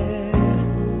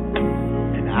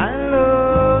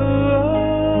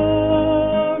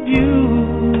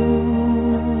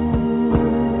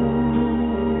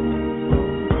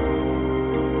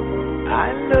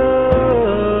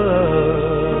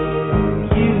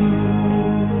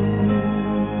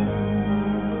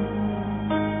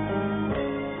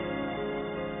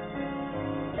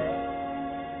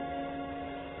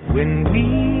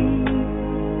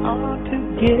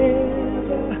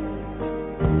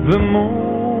 The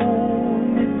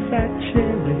moments I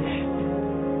cherish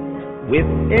with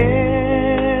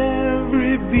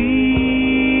every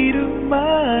beat of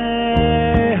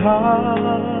my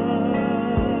heart.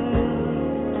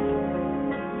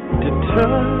 To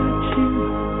touch you,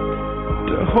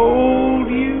 to hold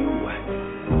you,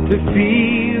 to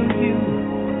feel you,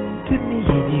 to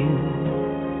need you.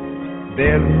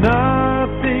 There's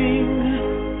nothing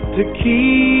to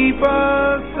keep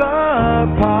us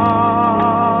apart.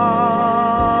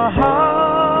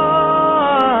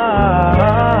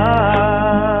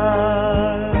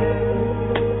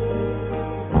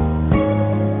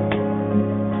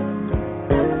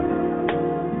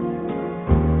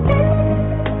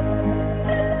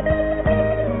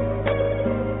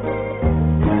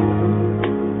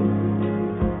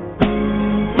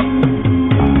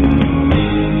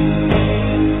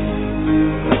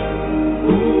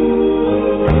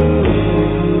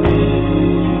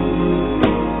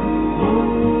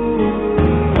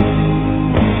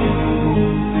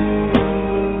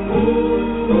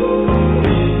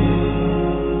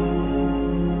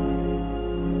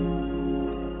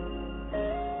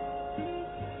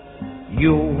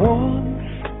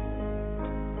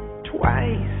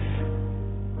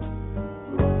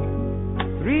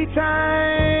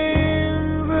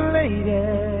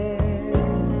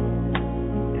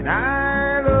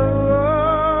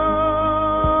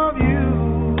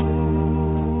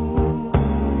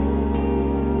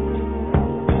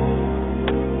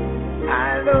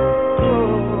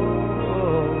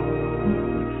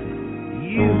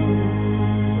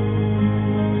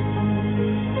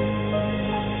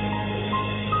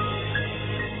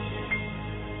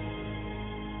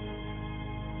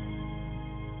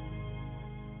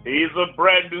 He's a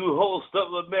brand new host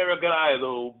of American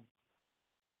Idol.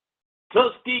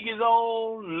 Tuskegee's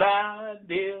own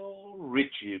Lionel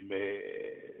Richie, man.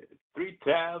 3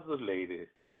 times a lady,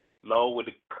 along with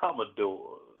the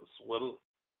Commodores.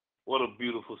 What a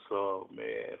beautiful song,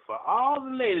 man. For all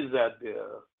the ladies out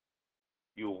there,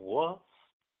 you once,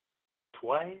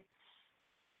 twice,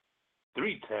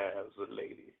 3 times a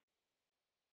lady.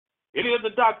 It is the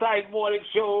Dr. Ice Morning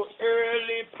Show,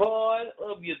 early part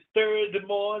of your Thursday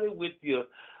morning with your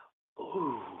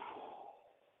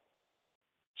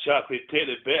chocolate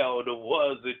teddy bear on the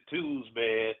ones and twos,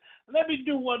 man. Let me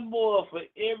do one more for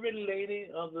every lady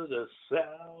under the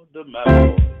sound of my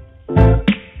voice.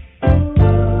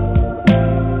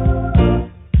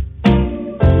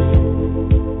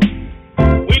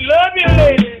 We love you,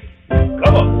 ladies.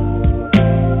 Come on.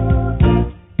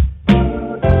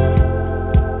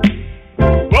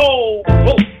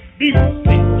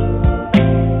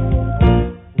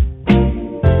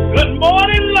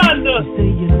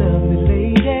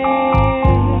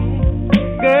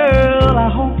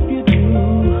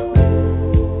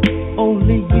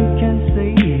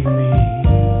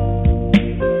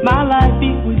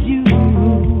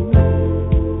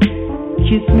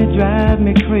 drive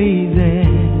me crazy.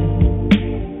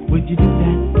 Would you do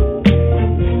that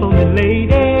for me,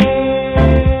 lady?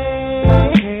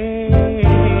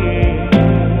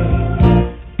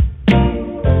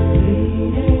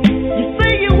 You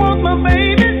say you want my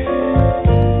baby,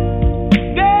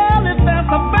 girl, if that's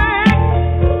a fact,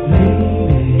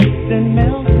 lady, then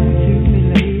melt into me,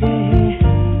 lady,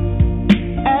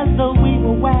 as though we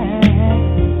were wax.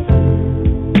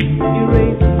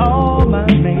 Erase all my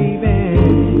baby.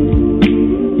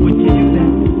 Would you do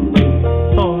that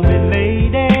for me,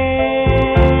 lady?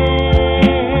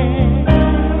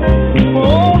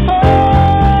 Oh,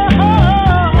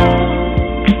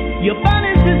 your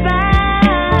body's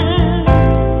designed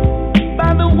by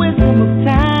the wisdom of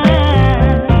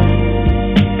time,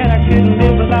 and I couldn't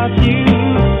live without you,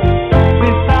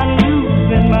 without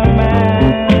losing my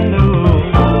mind. Oh,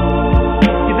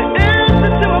 you're the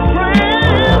answer to my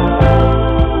prayer,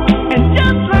 and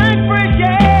just like fresh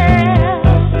air,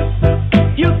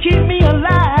 you keep me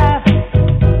alive.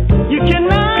 You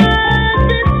cannot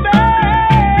be spared.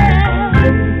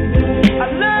 I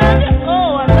love you,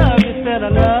 oh, I love you, said I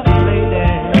love you, lady.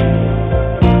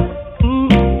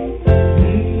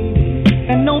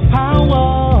 And no power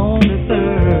on this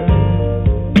earth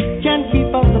can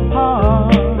keep us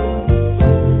apart.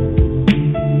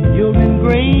 You're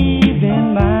engraved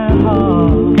in my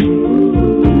heart. Do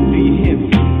you hear me,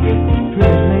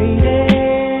 pretty lady?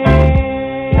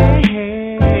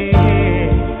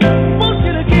 Want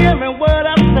you to hear me what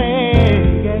I say,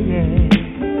 yeah, yeah.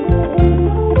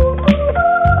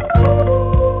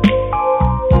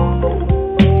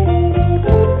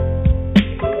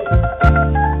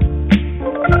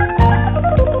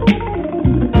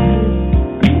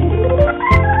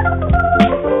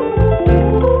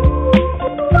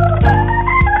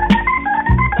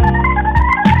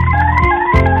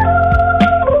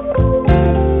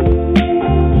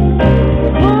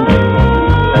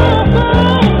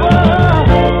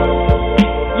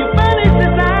 Your body's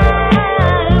designed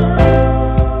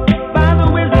by the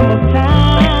wisdom of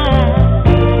time,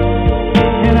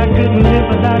 and I couldn't live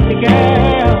without you,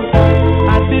 girl.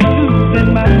 I'd be losing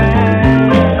my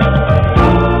mind.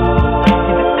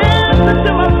 You're the answer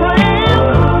to my prayer,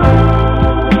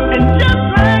 and just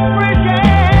like fresh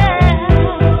air,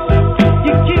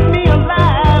 you keep me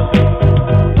alive.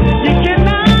 You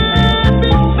cannot be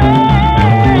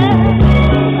spared.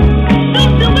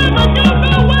 Don't you ever go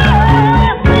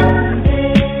nowhere.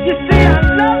 You see, I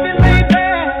love you, baby.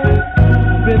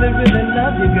 Really, really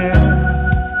love you, girl.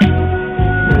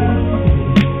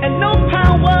 And no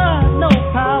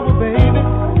power, baby,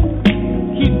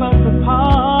 keep us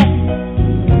apart.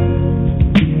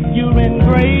 You're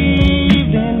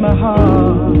engraved in my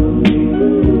heart. Do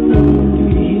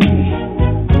you hear me,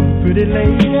 pretty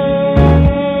lady?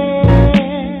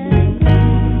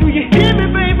 Do you hear me,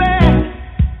 baby?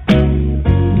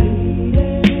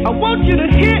 I want you to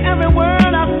hear every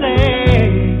word I say,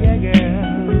 yeah, girl.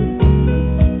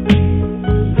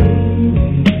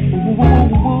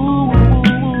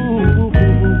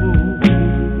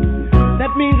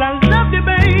 That means I love you,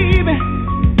 baby.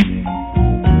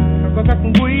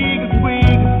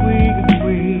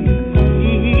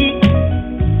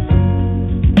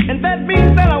 And that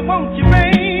means that I want you,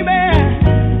 baby.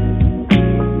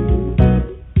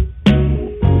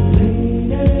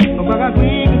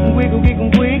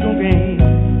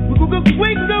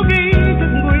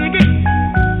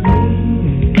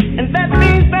 And that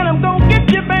means that I'm gonna get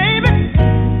you, baby.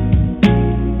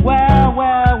 Well.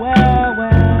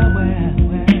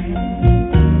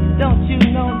 Don't you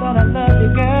know that I love you,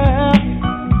 girl?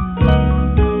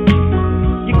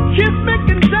 You kiss me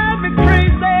and drive me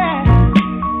crazy.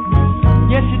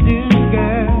 Yes, you do,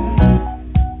 girl.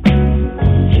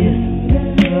 Kiss,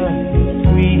 love,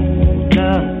 sweet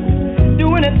love. Do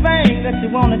anything that you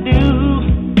wanna do.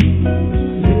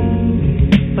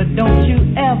 But don't you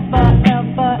ever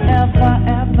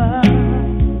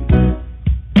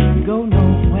go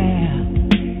nowhere.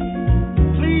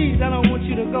 Please, I don't want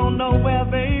you to go nowhere,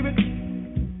 baby.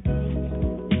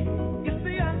 You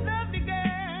see, I love you,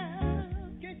 girl.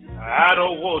 I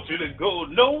don't want you to go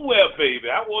nowhere, baby.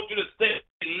 I want you to stay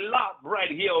locked right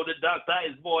here on the Dr.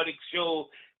 Ice Morning Show.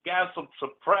 Got some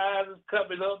surprises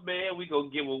coming up, man. We gonna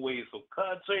give away some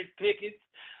concert tickets.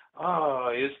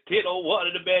 It's 10:01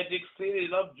 in the Magic City,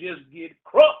 and I'm just getting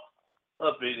crunk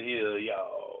up in here,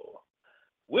 y'all.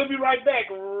 We'll be right back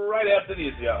right after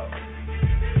this, y'all.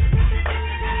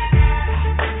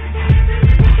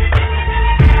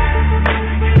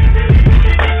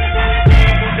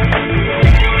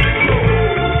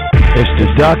 It's the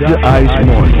Dr. Ice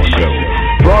Morning Show,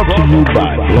 brought to you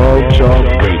by Blog Talk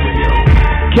Radio.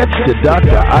 Catch the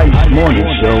Dr. Ice Morning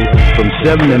Show from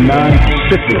 7 to 9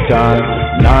 Pacific Time,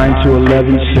 9 to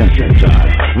 11 Central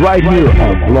Time, right here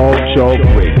on Blog Talk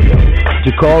Radio.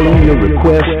 To call in your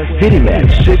request, hit him at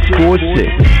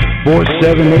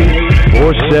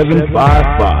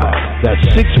 646-478-4755. That's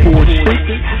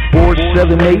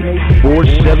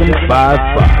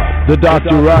 646-478-4755. The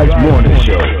Dr. Ice Morning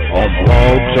Show on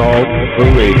Blog Talk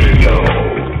Radio.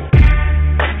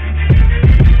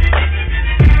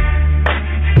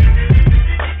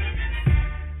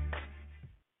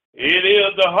 It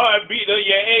is the heartbeat of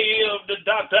your AM, the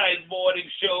Dr. Ice Morning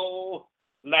Show.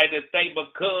 Like to thank my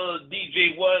cuz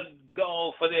DJ One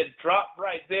gone for that drop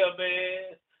right there,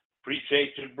 man.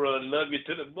 Appreciate you, brother. Love you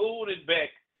to the moon and back.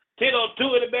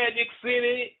 10:02 in the Magic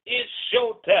City. It's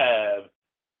showtime.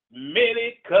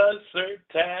 Mini concert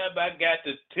time. I got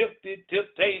the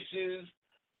Temptations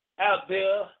out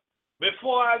there.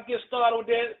 Before I get started with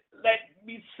that, let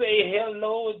me say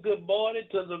hello and good morning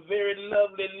to the very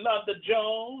lovely Londa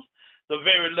Jones, the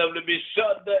very lovely Miss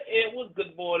Shonda Edwards.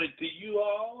 Good morning to you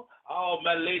all. All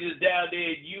my ladies down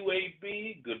there at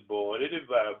UAB, good morning,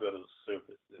 Environmental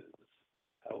Services.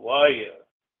 How are you?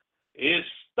 It's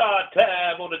start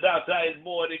time on the Dr. Ice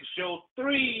Morning Show.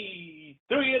 Three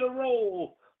in a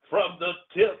row from the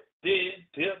Temptations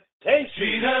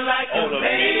on the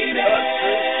Mini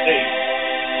Concert stage.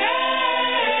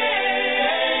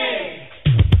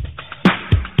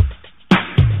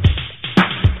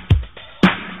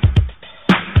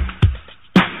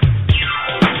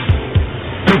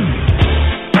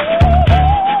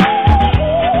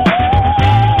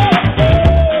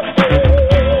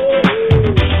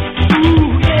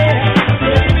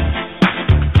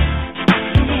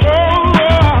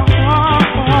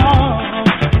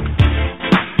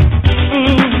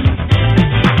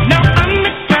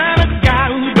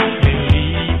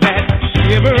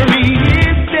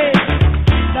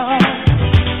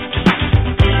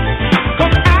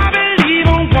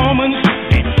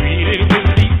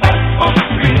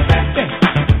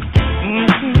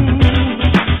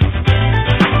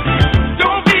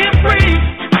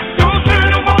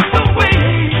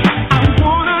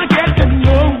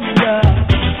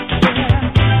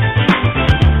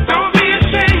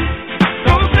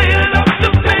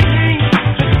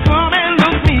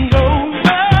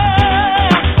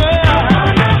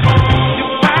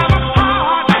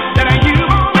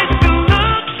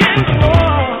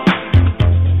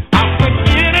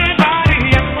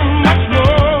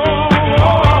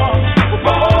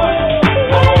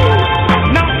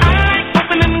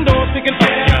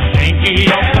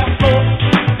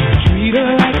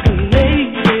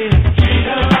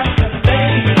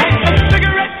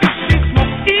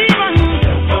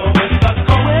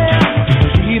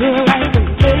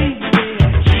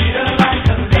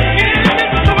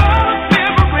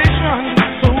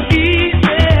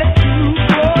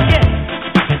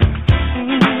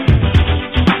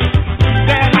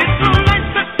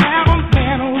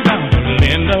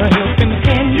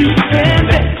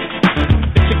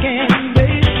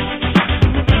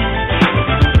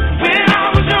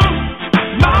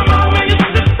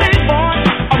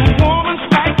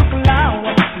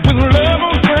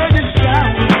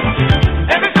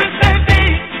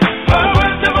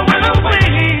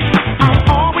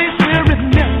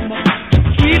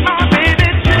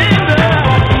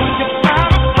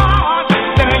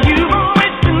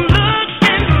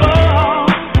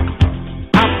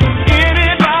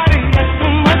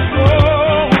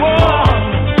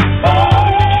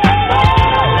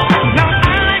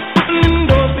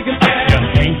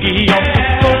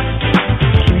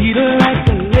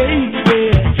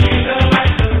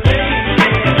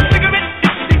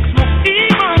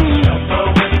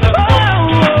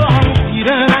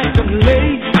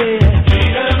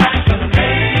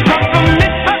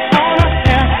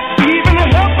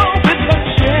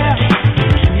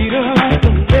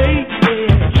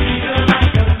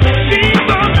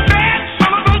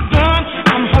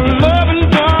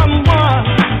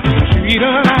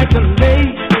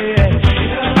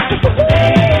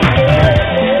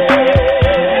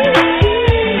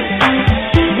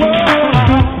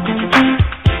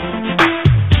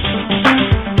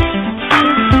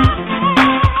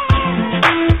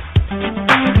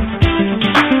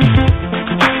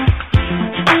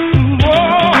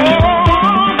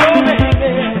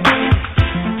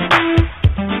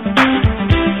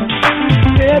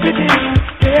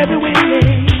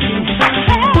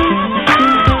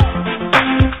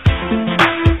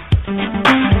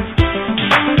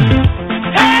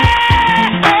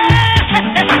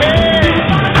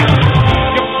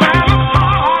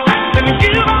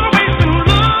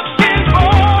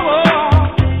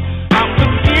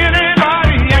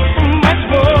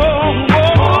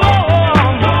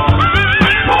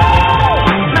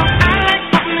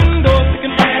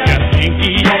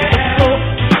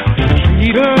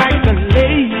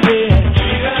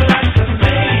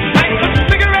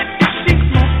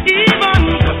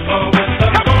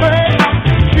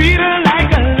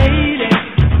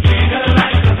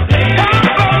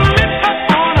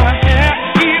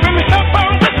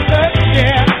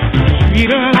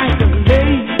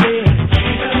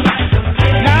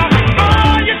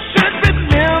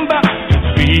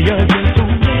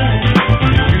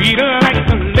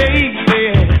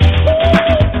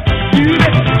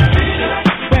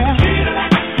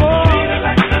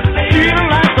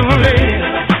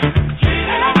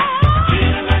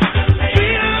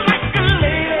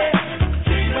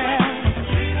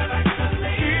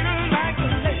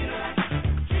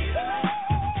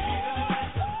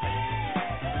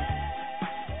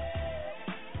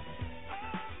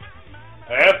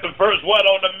 first one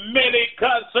on the mini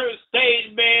concert stage,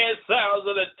 man. Sounds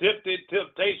of the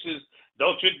Temptations.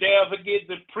 Don't you dare forget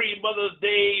the pre-Mother's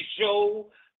Day show.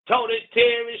 Tony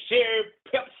Terry, Sherry,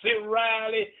 Pepsi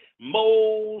Riley,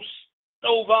 Mo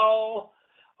Stovall.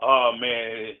 Oh,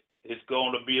 man, it's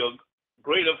going to be a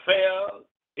great affair.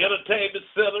 Entertainment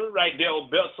Center right there on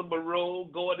Bessemer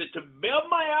Road, going into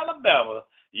Belmont, Alabama.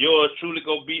 Yours truly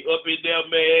going to be up in there,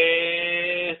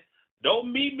 man.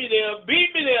 Don't meet me there. Beat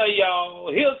me there,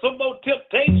 y'all. Here's some more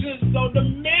Temptations on the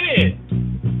mini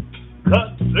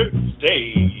concert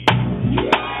stage.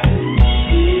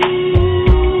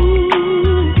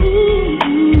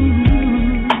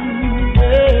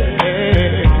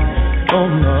 Oh,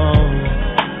 no.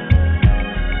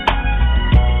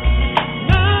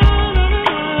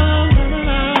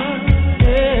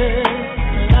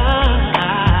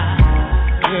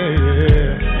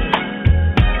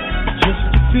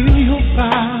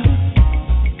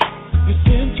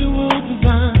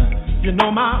 You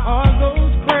know my heart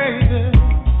goes crazy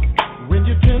when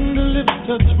your tender lips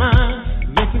touch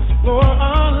mine. Let's explore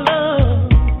our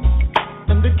love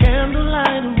and the candlelight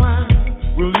and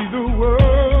wine. We'll leave the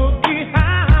world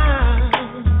behind,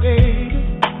 baby.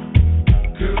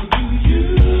 Girl, do you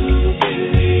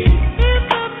believe in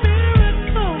the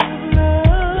miracle of love?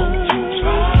 Won't you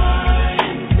try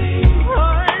and see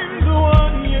I'm the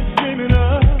one you're dreaming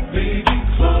of? Baby,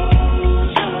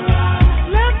 close your eyes.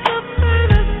 Let the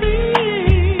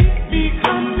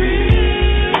become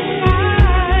real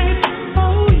life.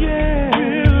 Oh yeah,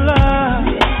 real life.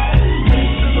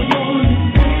 Come on,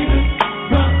 baby,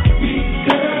 rock me,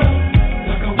 girl,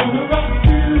 like I wanna rock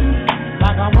you,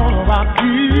 like I wanna rock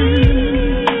you.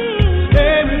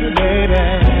 Stay with me, baby.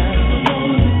 Come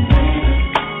on, baby,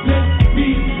 let me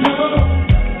know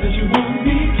that you want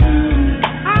me to.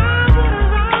 I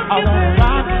wanna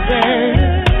rock you, baby.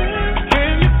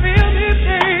 Can you feel me,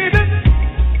 baby?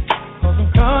 'Cause I'm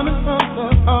coming from the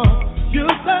heart.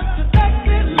 You're such a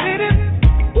sexy lady.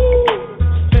 Ooh,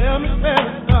 tell me,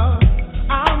 love.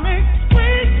 I'll make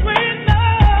sweet, sweet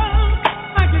love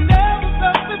like you never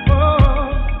felt before,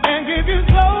 and give you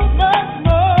so much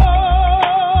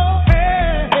more.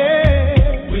 Hey,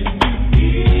 hey. When you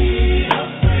need a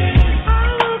friend, I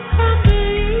will come to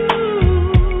you.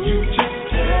 You just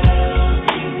tell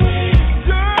me when.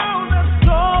 Girl, that's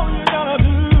all you gotta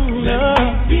do. Let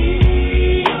me be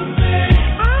your man.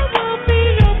 I will be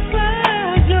your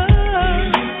pleasure.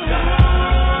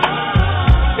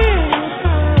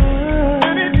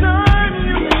 Anytime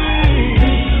you need.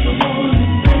 Come on,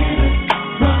 baby,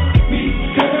 rock me,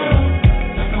 girl,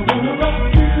 like I wanna rock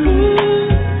you.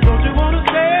 Don't you wanna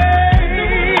stay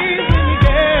with me,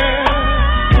 girl?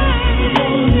 Come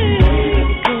on, baby,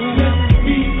 let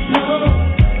me know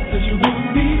that you want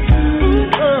me to.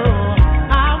 Girl,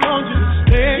 I want you to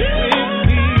stay with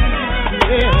me,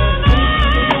 yeah.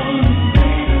 Come on,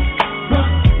 baby,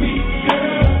 rock me,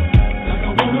 girl, like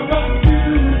I wanna rock you.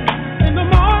 In the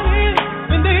morning,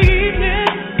 in the evening,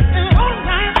 and all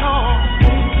night long.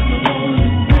 Come on,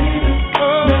 baby,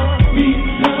 let me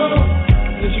know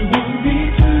that you want me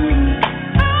to.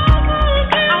 I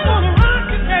wanna rock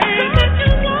you, baby, that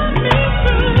you want me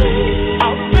to.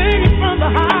 I'll sing it from the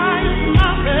highest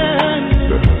mountain.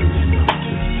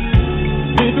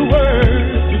 With the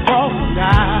words across the sky.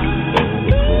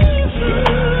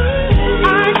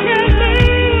 I can't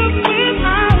live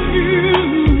without you.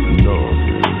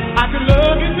 I can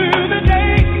love you through the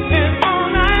day and all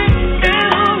night, and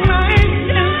all night,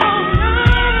 and all night.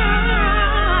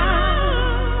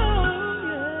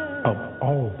 Of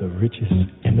all the riches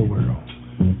in the world,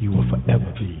 you will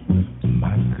forever be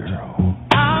my girl.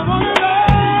 I wanna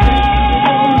love,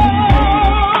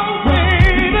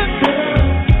 baby,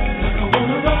 like I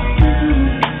wanna rock you.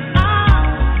 I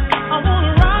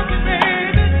wanna rock you,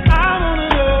 baby. I wanna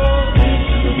know.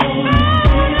 I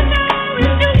wanna know if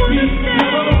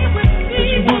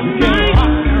you wanna stay with me tonight.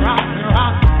 Rock me, rock me,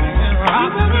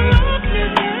 rock me, rock me.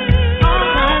 All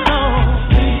night long.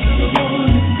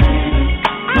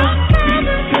 I'll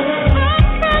promise,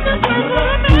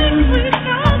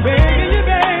 baby.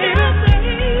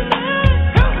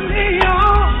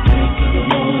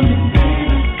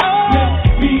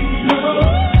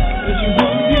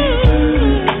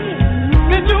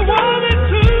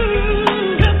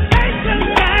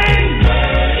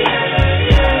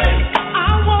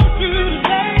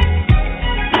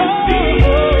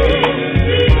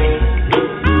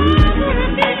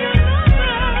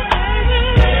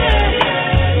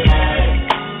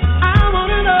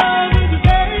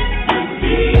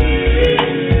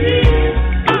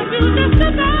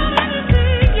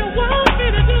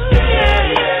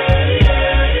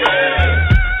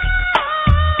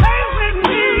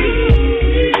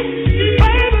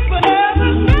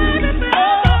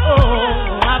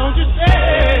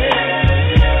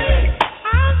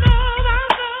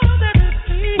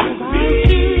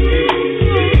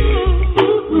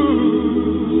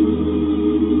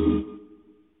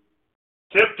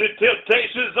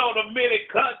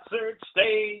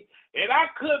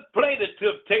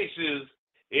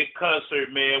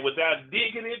 without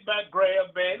digging in my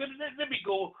grab bag. Let me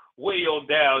go way on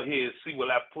down here and see what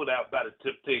I put out by the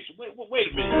Temptation. Wait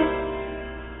a minute.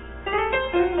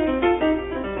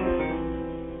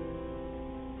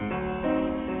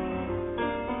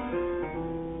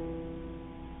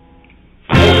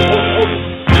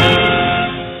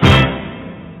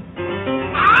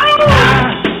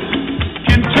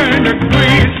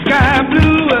 Sky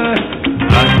blue,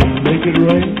 I can make it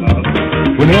rain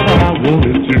whenever I want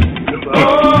it to.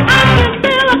 Oh, I can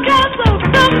build a castle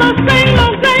from the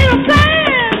single grain of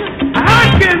sand. I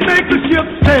can make the ship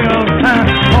sail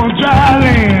on dry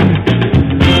land.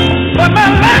 But my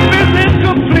life is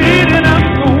incomplete and I'm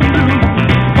so blue.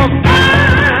 Oh,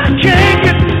 I can't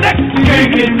get next to you.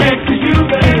 Can't get next to you,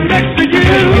 baby. Next to you.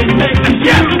 I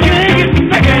just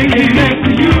can't get next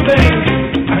to you, baby.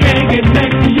 I can't get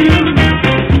next to you.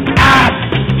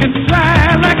 Can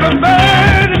fly like a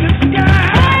bird in the sky.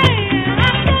 I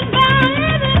can buy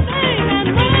anything and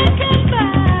make it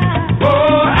fly.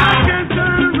 Oh, I can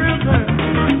turn a river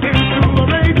into a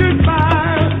raging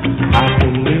fire. I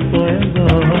can live forever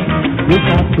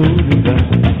without losing that.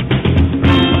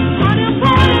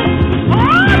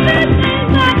 All these things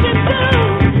I can do,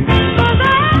 but I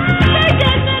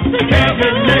can't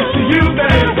get next to you,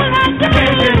 baby.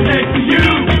 Can't get next to you.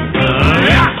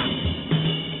 Yeah.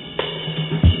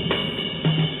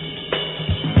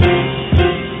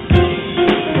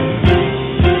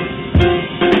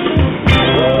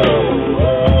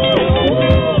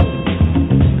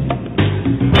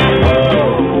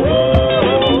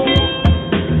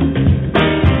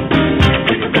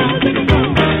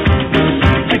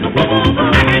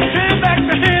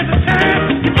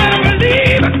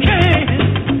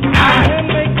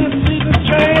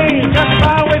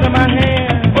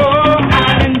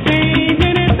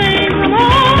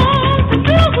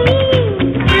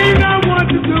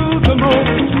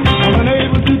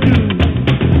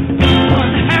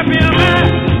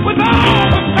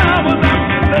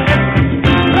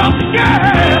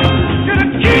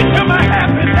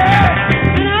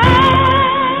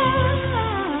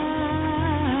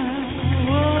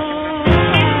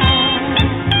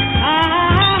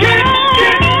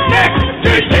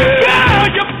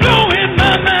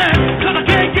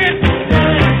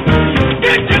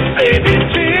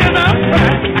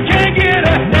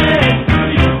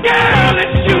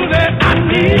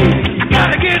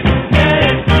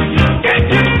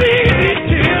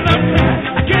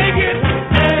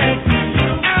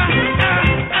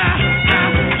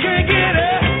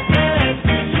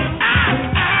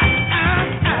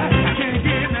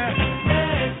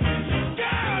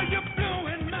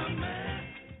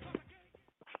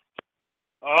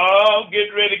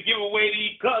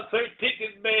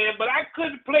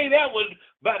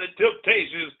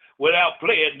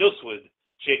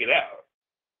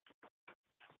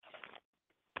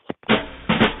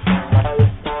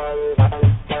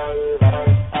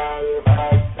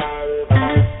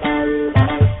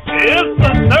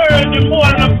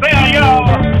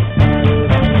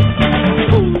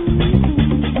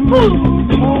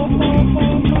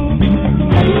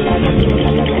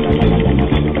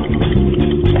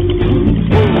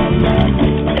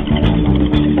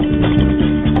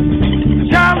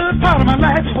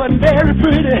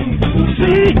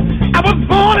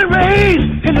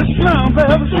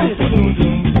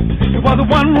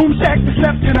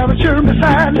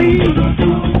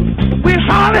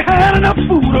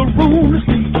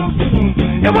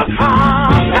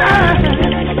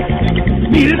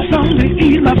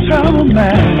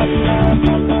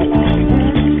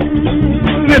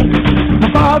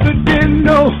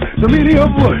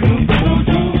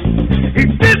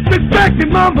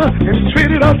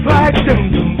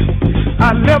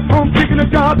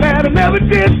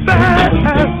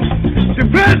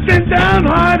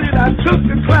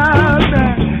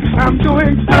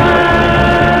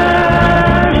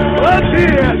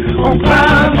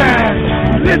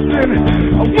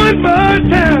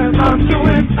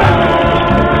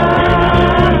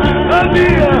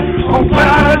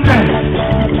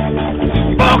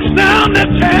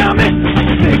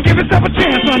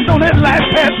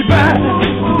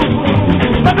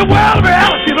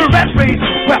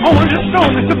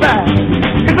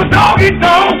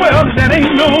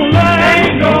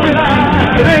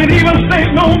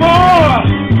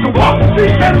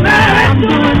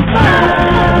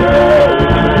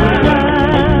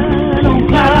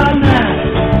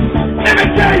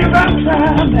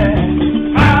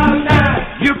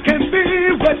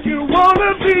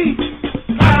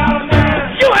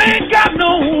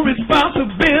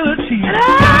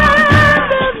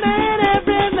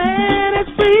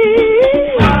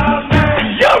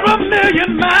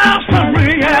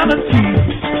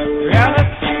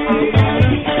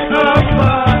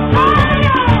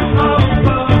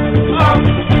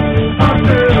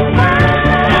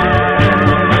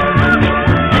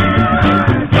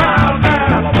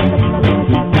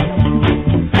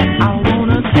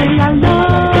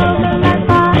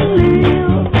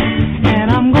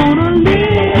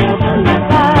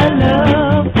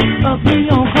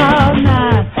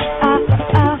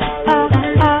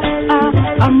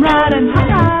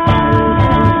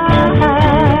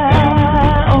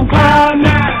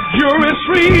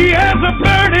 there's a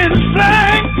burning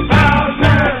flame.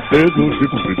 There's no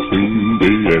difference between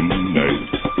day and night.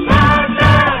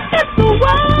 It's the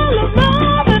world of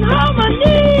love and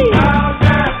harmony.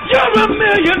 You're a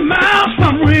million miles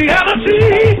from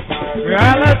reality.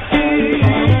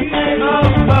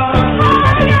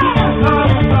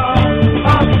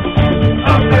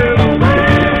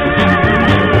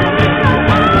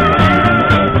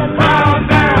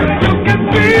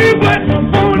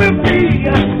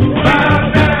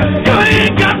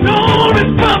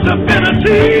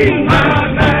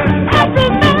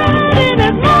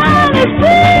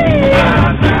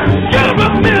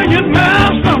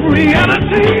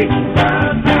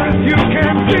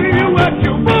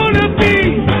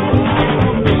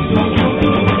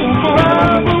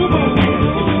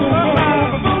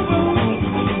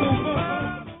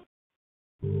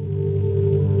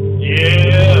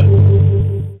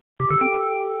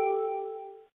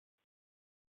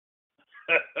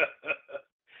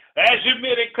 As you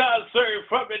made a concert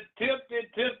from Attempted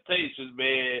Temptations,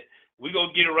 man. We're going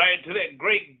to get right into that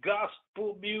great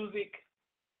gospel music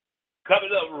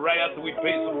coming up right after we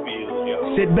pay some bills,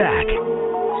 y'all. Sit back,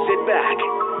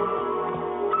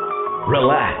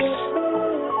 relax,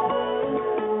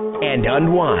 and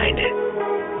unwind.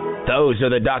 Those are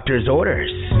the doctor's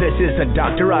orders. This is the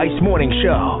Dr. Ice Morning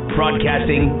Show,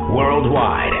 broadcasting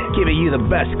worldwide, giving you the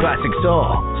best classic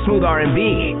soul, smooth R&B,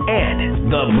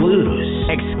 and the blues,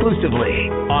 exclusively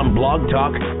on Blog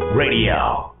Talk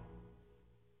Radio.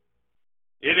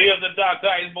 It is the Dr.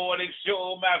 Ice Morning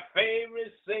Show, my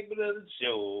favorite segment of the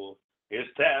show. It's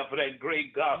time for that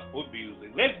great gospel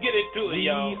music. Let's get into it,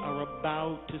 y'all. We are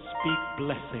about to speak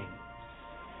blessing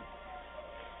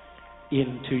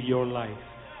into your life.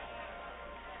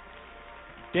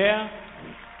 Death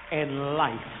and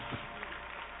life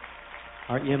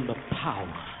are in the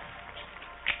power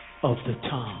of the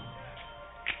tongue.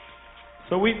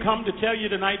 So we've come to tell you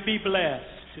tonight, be blessed.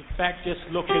 In fact, just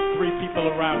look at 3 people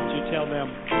around you, tell them,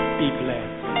 be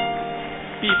blessed.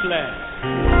 Be blessed.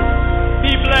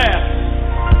 Be blessed.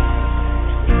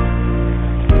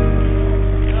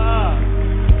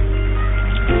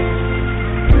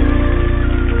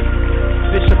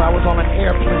 Bishop, I was on an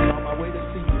airplane on my way to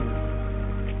see you.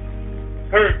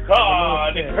 Kurt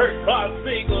Carr, the Kurt Carr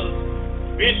singers,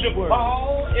 Bishop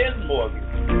Paul and Morgan.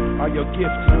 Are your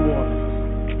gifts to New Orleans?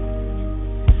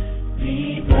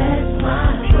 Be blessed, my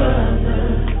brother.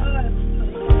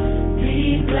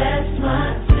 Be blessed,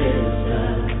 my sister.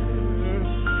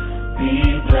 Be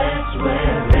blessed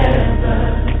wherever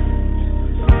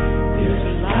this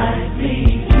life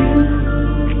leads you.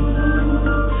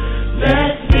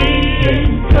 Let me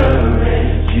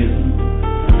encourage you.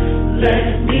 Let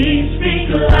me speak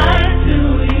life to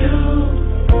you.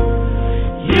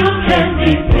 You can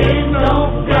depend on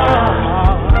God.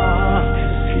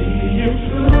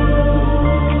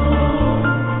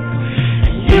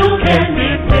 Can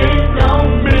depend on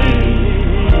me.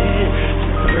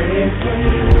 Pray for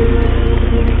you.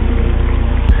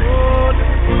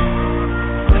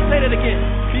 Let's say that again.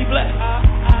 Be blessed.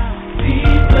 Be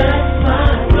blessed, my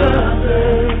brother.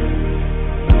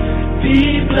 Be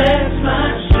blessed, my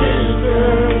sister.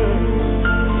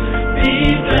 Be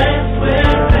blessed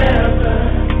wherever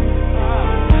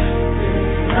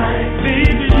life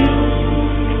leads you.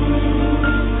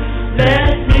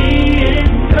 Let me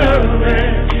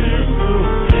encourage.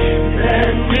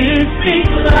 Speak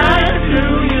life to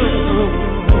you.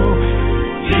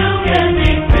 You can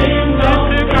depend on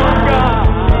God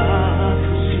to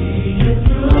see you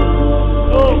through.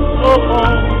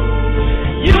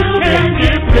 You can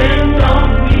depend on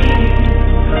me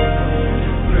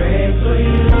to pray for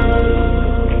you.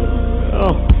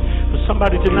 Oh, for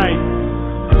somebody tonight,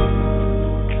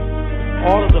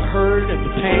 all of the hurt and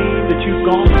the pain that you've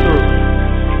gone through,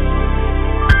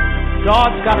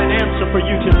 God's got an answer for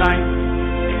you tonight.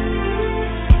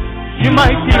 You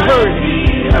might be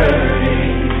hurting,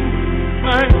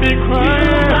 might be crying,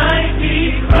 you might be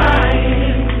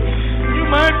crying, you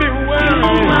might be worrying,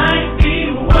 you might be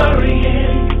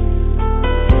worrying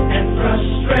and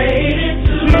frustrated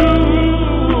too.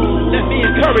 Let me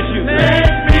encourage you.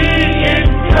 Let me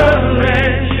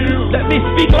encourage you. Let me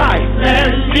speak life.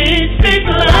 Let me speak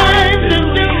life to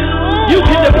you. You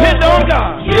can depend on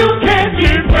God. You can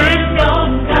depend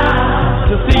on God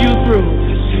to see you through.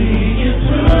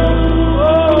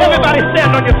 Everybody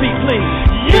stand on your feet, please.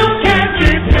 You can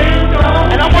depend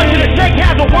on. And I want you to shake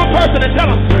hands with one person and tell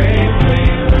them,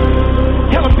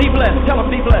 be blessed. Tell them,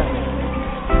 be blessed.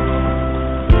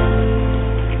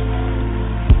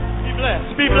 Be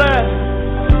blessed. Be blessed.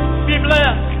 Be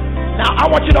blessed. Now I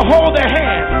want you to hold their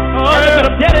hand and look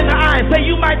them dead in the eye and say,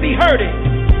 you might be hurting.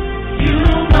 You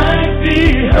might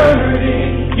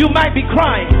hurting. You might be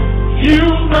crying. You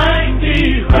might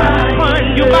be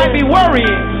crying. You might be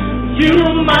worrying. You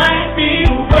might be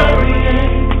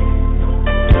worrying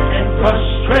and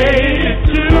frustrated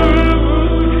too.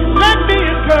 Let me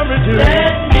encourage you.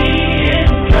 Let me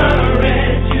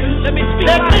encourage you. Let me speak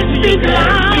Let life. me speak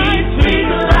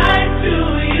life to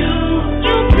you.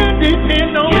 You can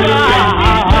depend on God.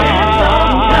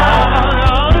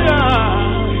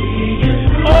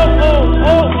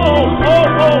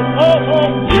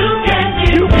 You can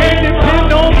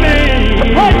depend on me. To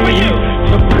pray for you.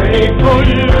 To pray for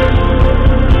you.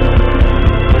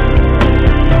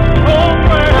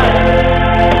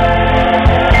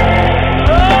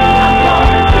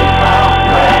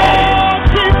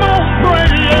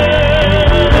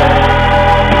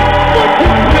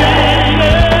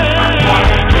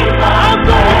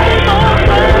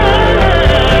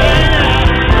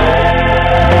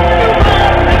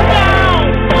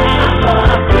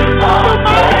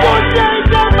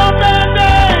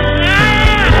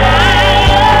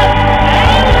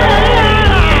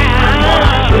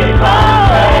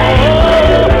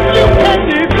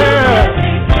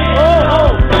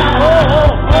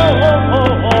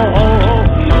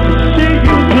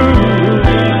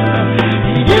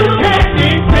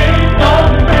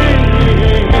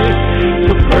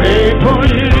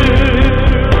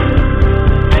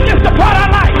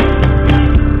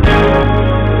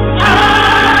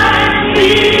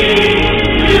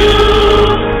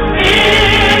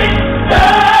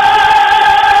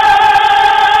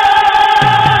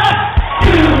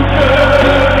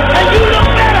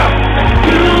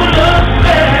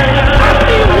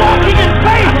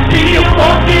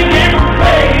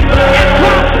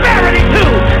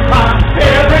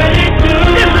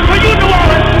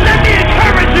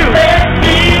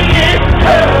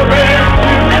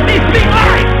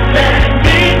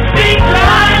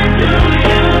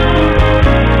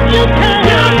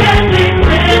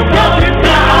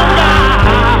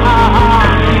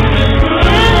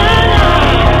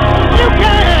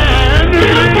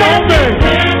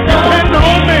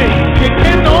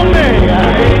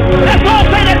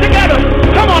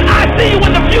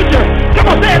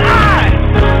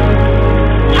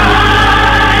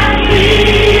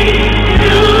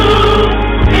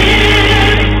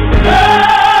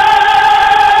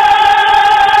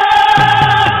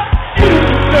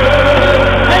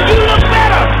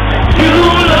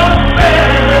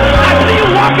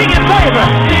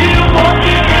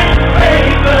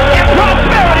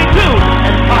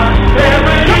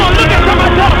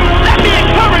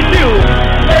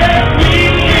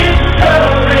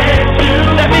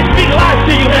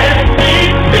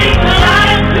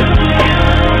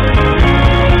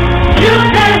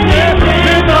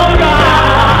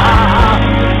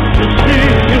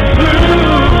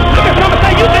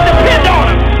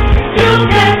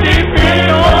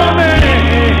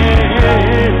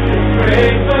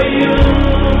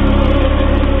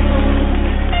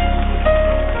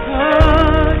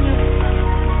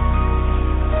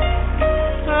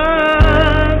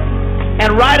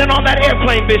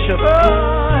 Bishop.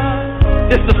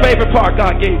 This is the favorite part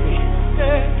God gave me.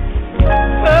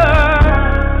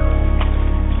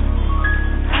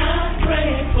 I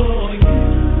pray for you,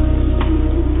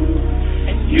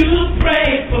 and you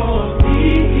pray for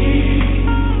me,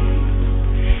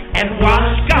 and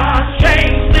watch God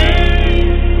change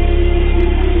things.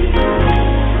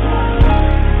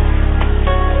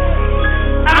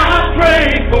 I pray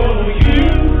for you,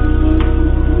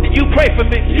 and you pray for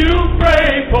me. You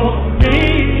pray for me.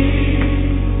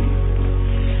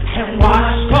 And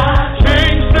watch God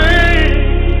change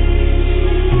things.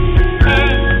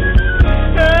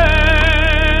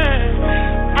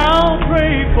 I'll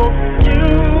pray for you.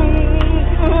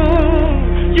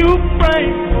 You pray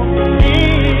for me.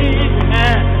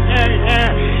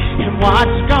 And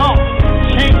watch God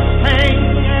change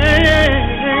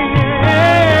things.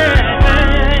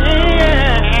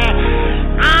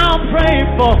 I'll pray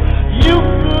for you.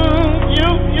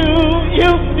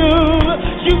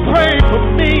 You pray for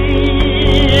me,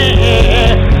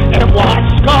 and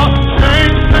watch God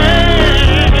change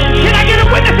things. Can I get a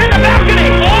witness in the balcony?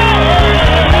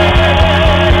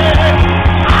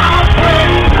 I'll pray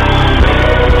for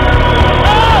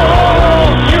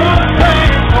you. You pray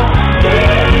for me.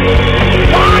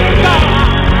 Watch God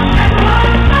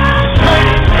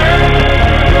change things.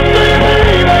 Do you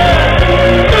believe it?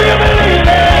 Do you believe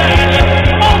it?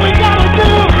 All we gotta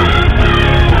do.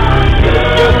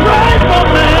 You pray for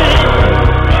me.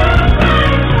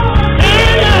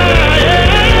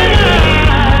 Yeah.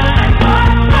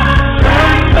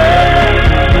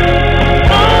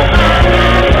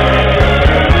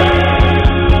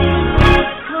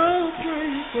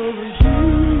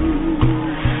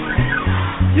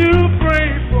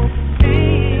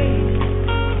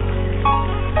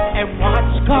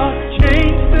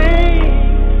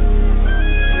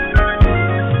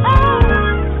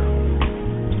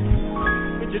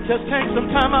 just take some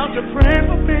time out to pray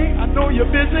for me. I know you're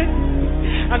busy.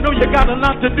 I know you got a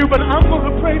lot to do, but I'm going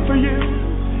to pray for you.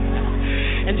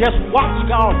 And just watch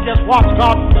God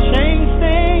change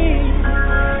things.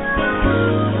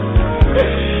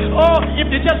 Oh, if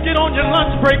you just get on your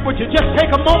lunch break, would you just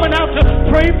take a moment out to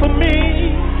pray for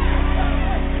me?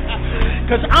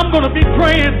 Because I'm going to be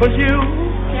praying for you.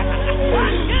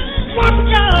 Watch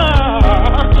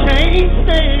God change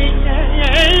things.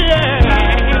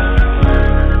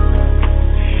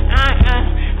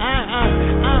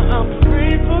 I'm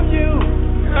praying for you.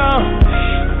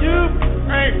 You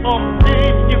pray for me.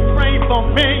 You pray for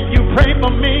me. You pray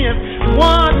for me. And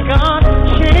watch God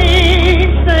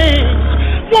change things.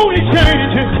 Won't He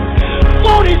change it?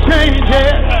 Won't He change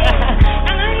it?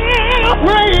 I'll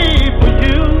pray for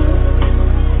you.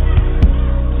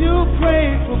 You pray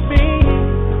for me.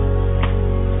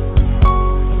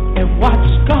 And watch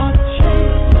God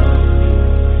change.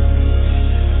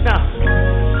 Now,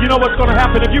 you know what's going to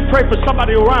happen if you pray for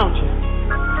somebody around you.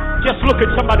 Just look at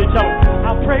somebody and tell them,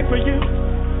 I'll pray for you.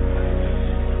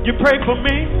 You pray for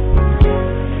me.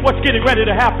 What's getting ready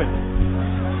to happen?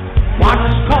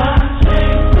 Watch God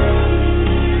change.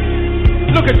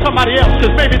 Look at somebody else,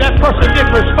 because maybe that person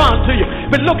didn't respond to you.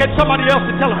 But look at somebody else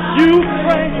and tell them, you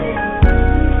pray.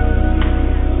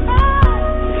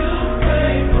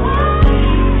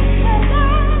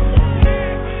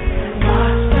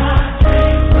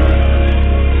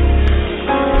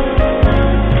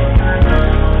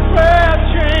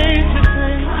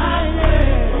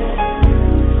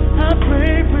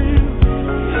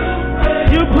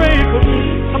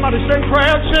 Somebody say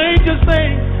prayer changes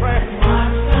things. Prayer.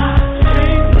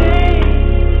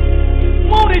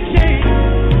 Won't it change?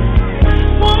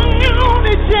 Won't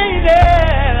it change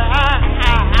it?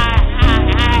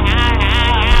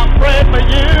 I'll pray for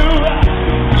you.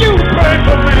 You pray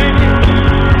for me.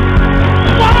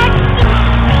 What?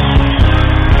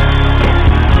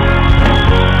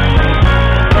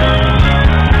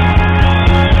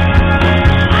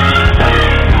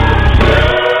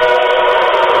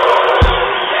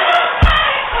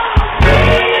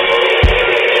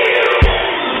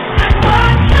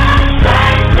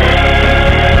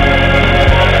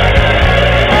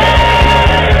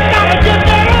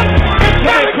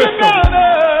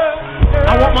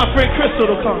 My friend Crystal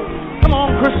to come. Come on,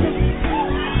 Crystal.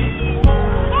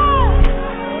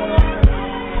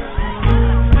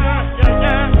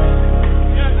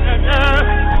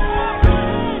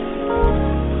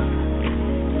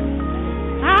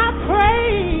 I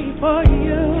pray for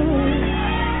you.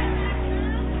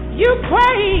 You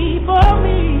pray for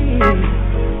me.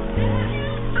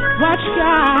 Watch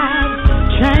God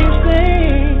change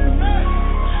things.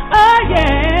 Oh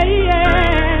yeah, yeah.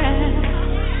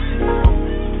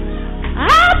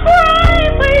 Pray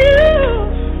for you.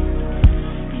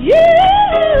 You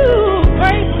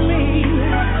pray for me.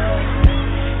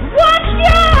 Watch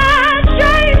God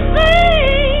change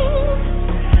things.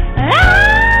 Oh,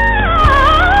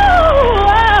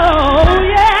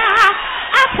 yeah.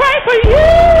 I pray for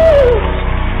you.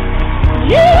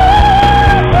 You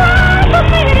pray for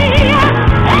me.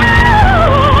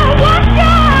 Oh, watch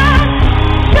God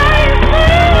change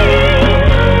things.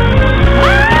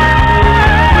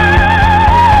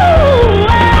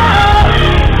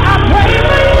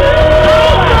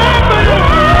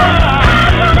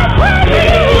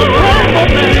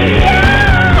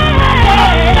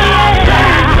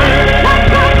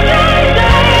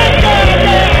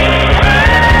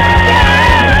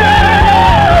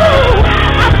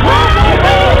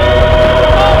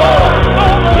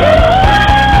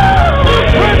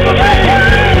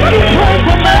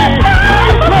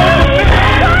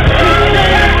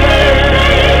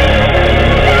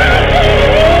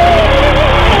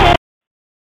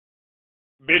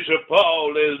 Bishop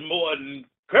Paul is more than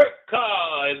Kurt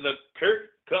Carr and the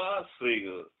Kurt Carr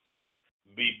Singers.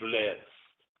 Be blessed.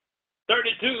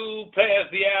 32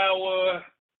 past the hour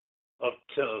of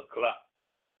 10 o'clock.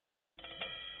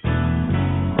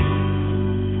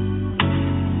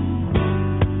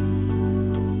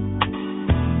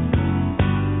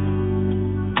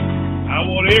 I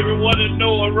want everyone to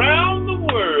know around the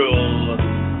world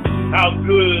how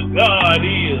good God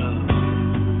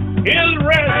is. His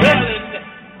resident.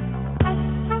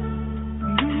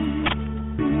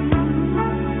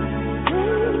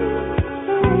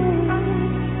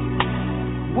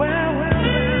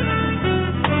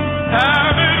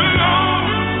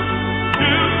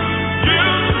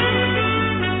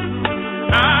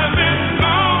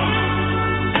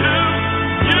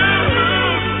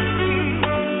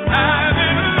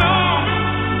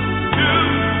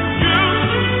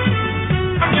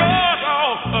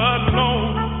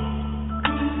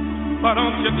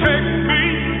 don't you take me?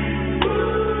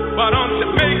 Why don't you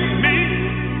make me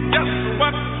just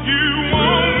what you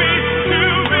want me to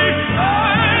be? I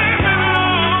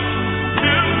belong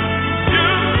to you.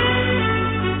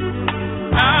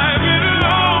 I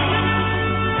belong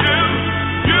to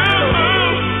you.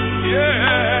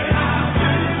 Yeah.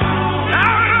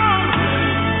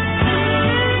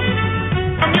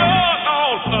 I'm yours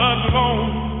all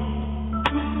alone.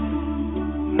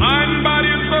 Mind, body,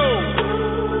 and soul.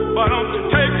 Why don't you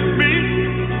take me?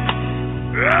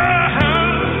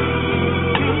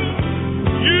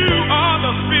 You are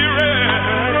the spirit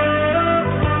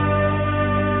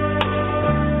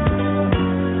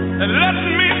that lets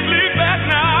me sleep at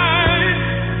night.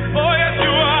 Oh, yes,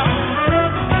 you are.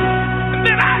 And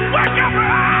then I wake up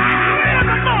early in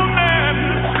the morning,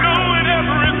 knowing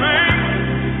everything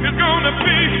is gonna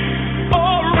be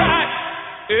all right.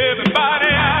 Everybody,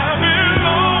 I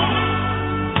belong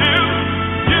to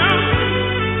you.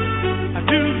 I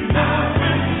do.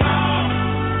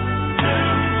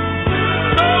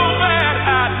 So bad I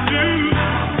do.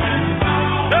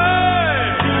 Hey.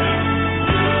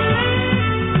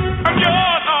 I'm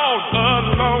yours all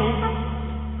alone.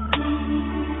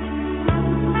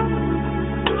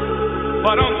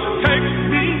 Why don't you take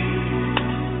me?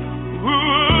 Ooh.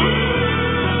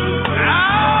 I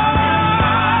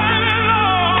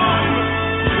belong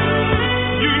to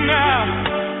you now.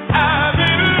 I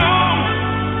belong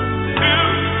to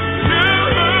you.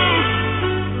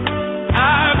 I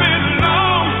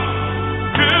belong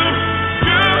to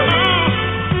you.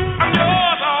 I'm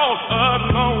yours all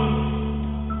alone.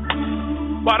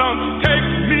 Why don't you take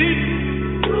me?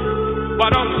 Why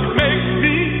don't you make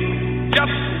me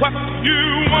just what you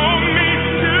want me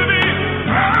to be?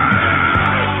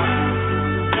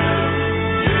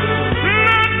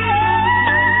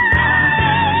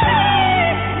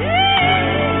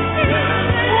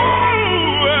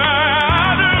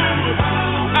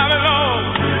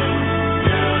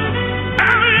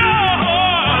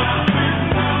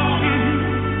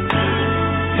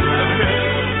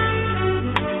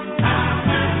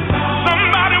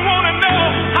 Somebody wanna know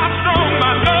how strong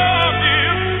my love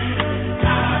is.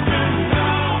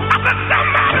 I said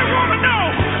somebody wanna know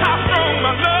how strong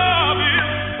my love is.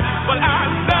 But I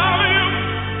love you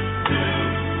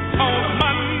on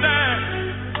Monday,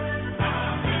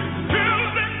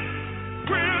 Tuesday,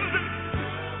 Wednesday,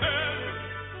 Thursday,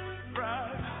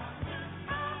 Friday.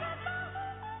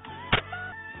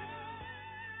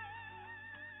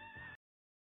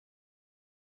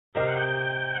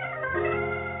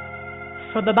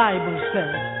 For the Bible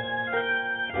says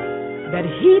that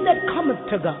he that cometh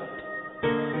to God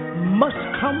must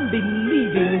come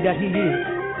believing that he is,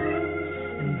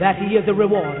 and that he is a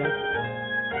rewarder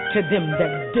to them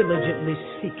that diligently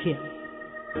seek him.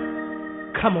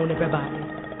 Come on, everybody,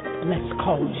 let's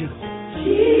call Jesus.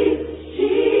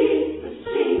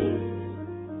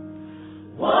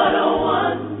 What a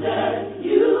wonder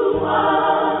you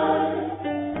are.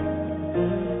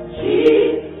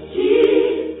 Jesus,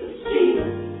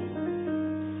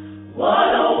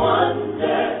 what a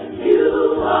wonder you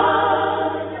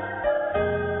are.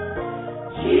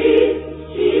 Jesus,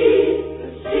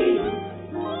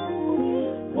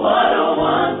 what a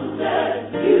wonder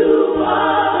you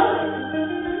are.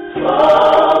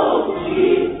 Oh,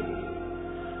 Jesus,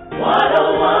 what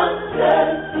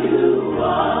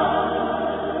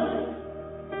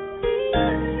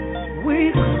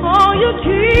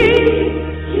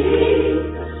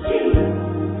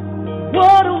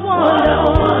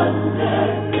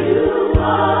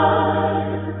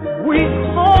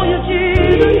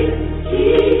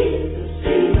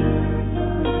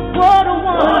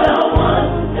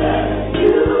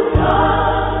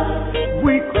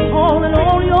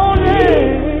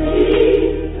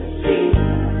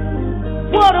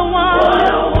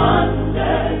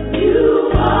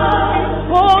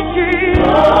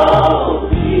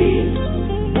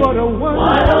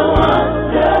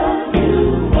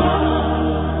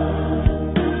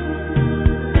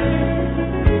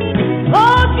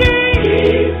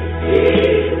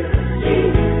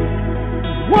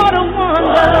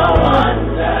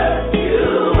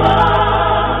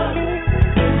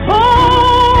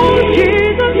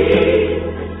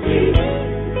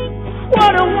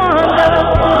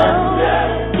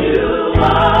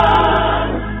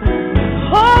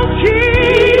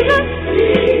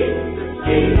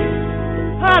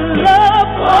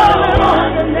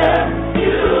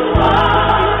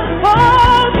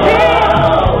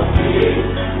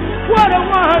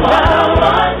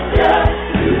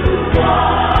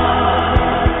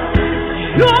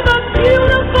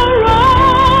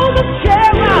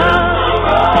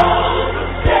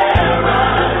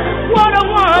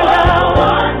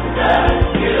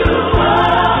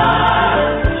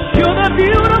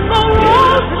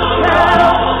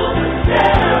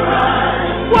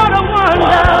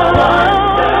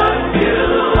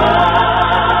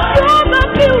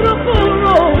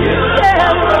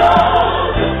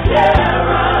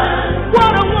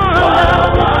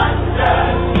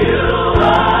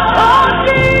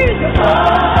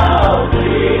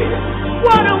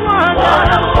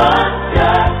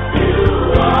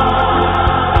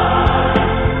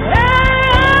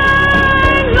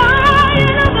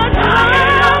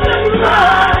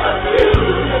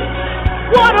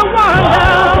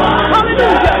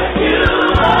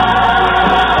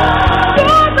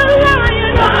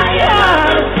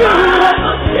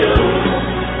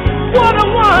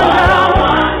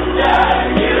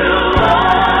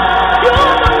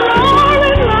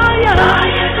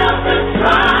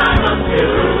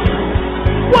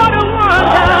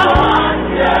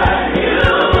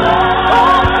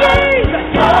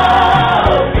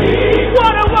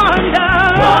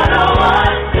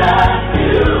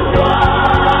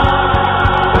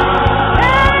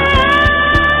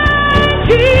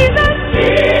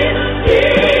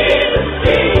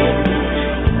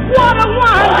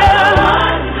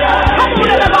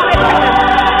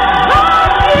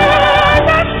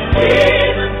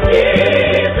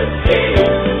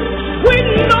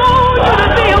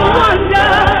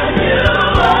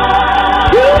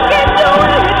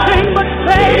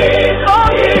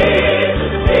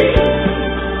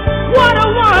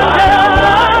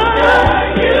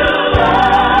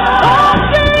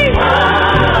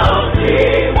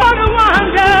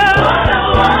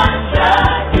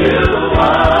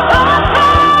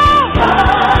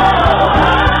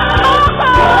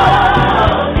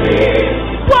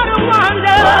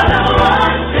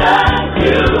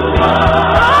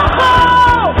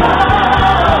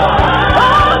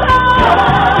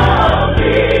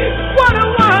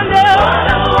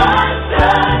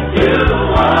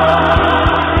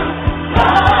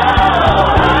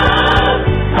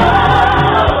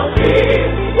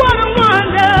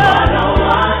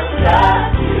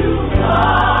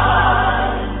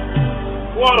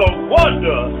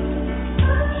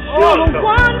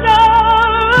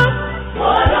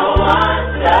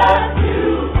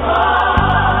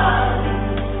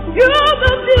You're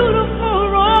the beautiful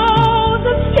rose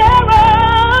of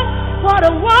Sharon. What a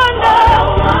wonder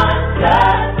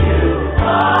you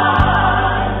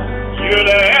are. You're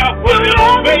the apple in the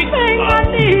everything I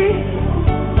need.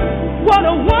 What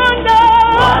a wonder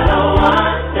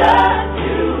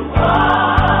you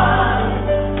are.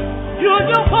 You're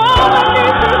Jehovah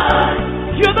Nissi.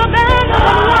 You're the man that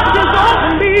watches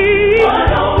over me. What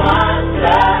a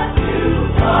wonder you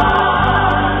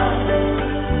are.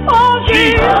 Oh,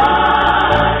 Jesus,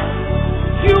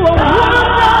 you are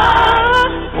wonder.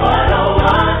 What a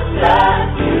wonder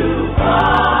you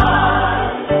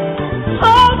are.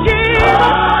 Oh,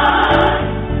 Jesus,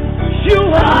 you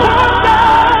are wonder.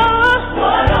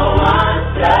 What a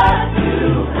wonder you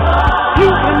are. You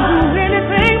can do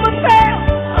anything but fail.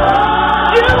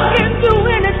 You can do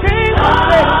anything but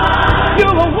fail.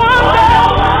 You're a wonder.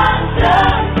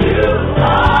 You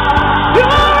are. You're a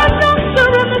doctor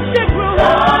in the sick room.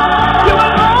 You're a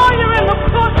lawyer in the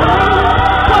courtroom.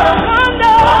 What a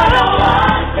wonder.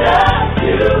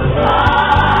 You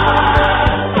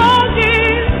are. Oh,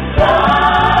 Jesus.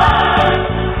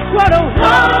 What a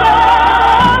wonder.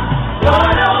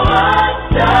 What a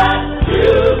wonder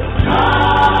you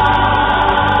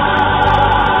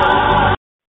are.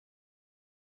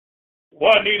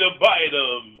 Juanita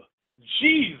Bynum,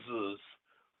 Jesus,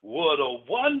 what a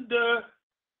wonder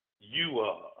you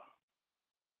are.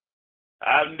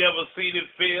 I've never seen it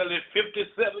fail in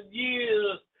 57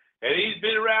 years, and he's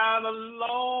been around a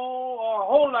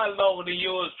whole lot longer than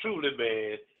yours truly,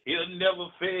 man. He'll never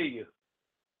fail you.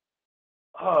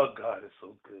 Oh, God, it's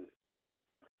so good.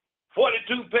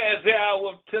 42 past the hour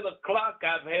of 10 o'clock.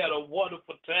 I've had a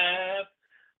wonderful time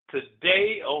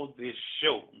today on this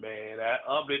show, man. I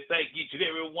humbly thank each and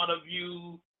every one of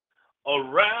you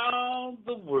around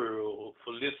the world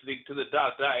for listening to the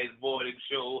Dr. Ice Morning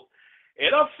Show.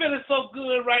 And I'm feeling so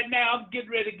good right now. I'm getting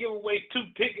ready to give away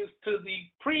 2 tickets to the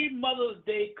pre-Mother's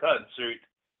Day concert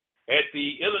at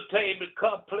the Entertainment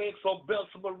Complex on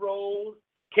Bessemer Road.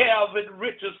 Calvin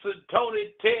Richardson,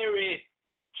 Tony Terry,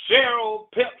 Cheryl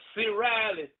Pepsi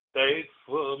Riley, thanks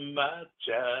for my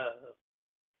child.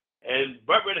 And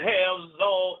Birmingham's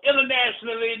own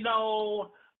internationally known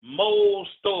Mo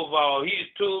Stovall. He's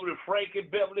toured with Frankie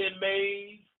Beverly and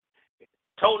Mays,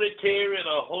 Tony Terry, and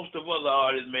a host of other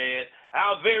artists, man.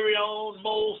 Our very own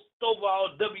Mo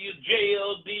Stovall,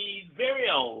 WJLD's very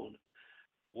own,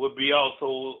 will be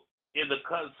also in the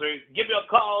concert. Give me a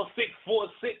call,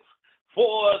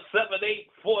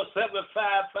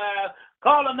 646-478-4755.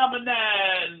 Caller number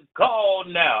 9. Call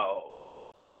now.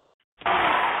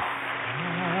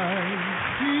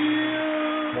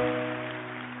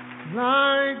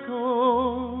 Like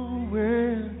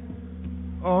going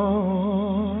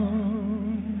on,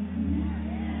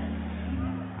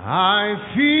 I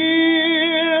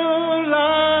feel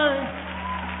like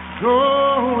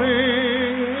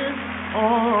going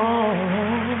on.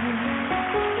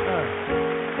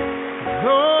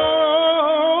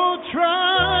 Though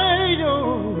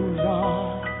trials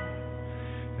are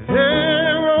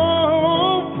they're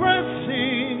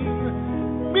oppressing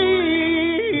me,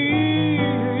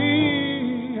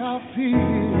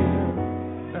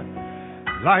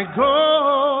 like going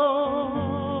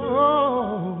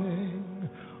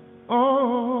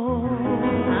on.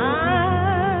 I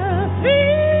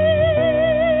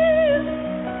feel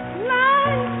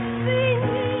like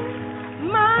singing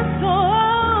my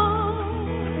song.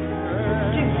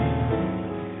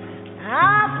 I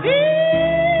feel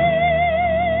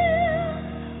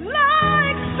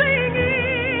like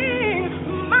singing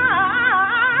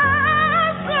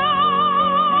my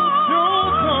song.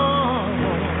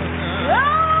 Oh,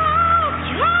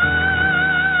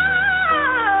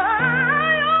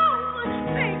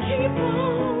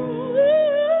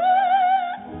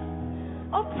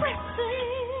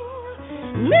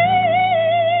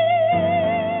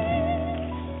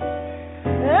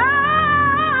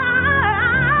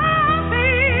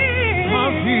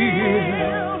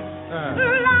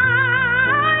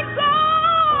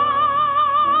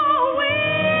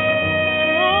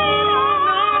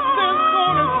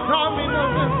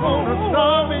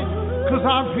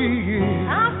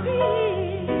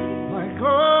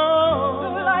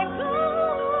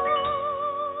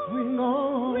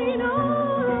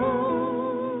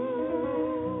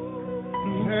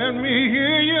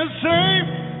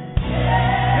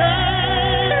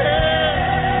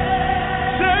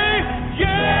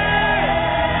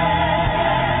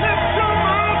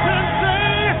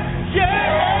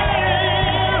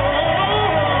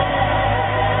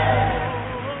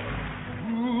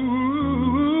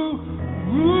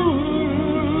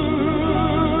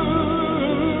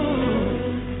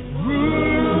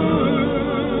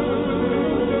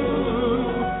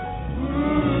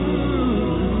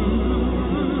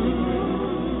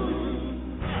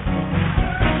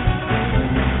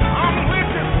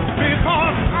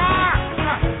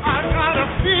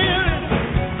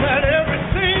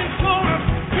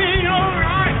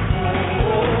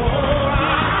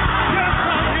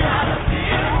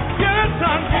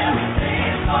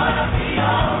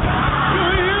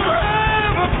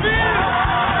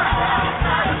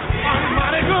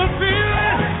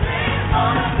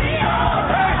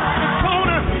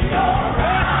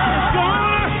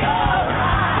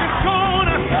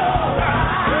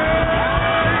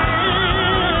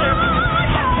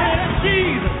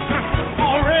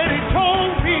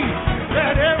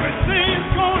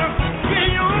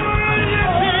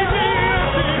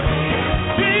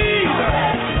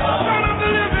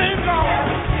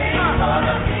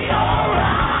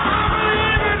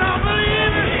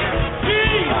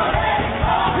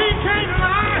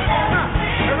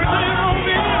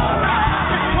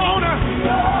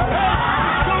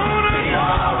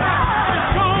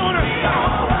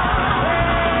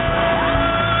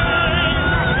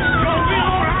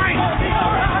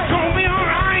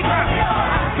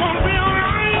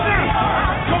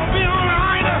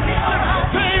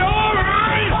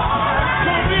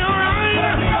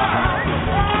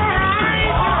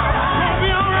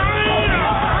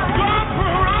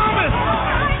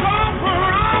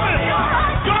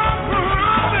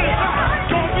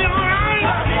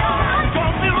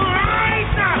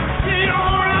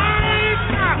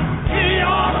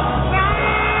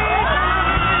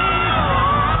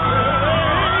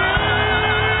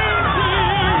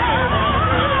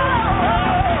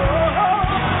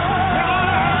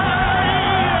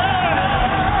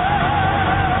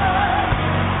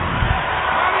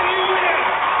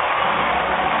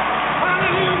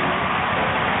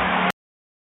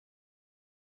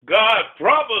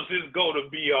 is going to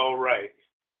be all right.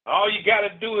 All you got to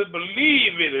do is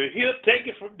believe it, and he'll take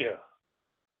it from there.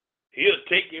 He'll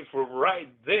take it from right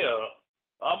there.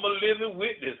 I'm a living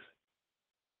witness.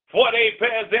 48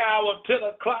 past the hour, 10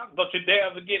 o'clock. Don't you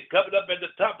dare forget, coming up at the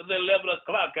top of the 11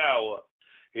 o'clock hour.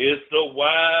 It's the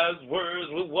Wise Words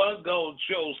with One Gold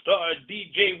show, starring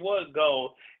DJ One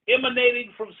Gold,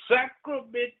 emanating from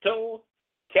Sacramento,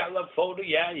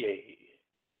 California.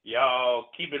 Y'all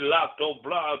keep it locked on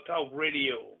Blog Talk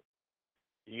Radio.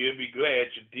 You'll be glad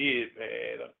you did,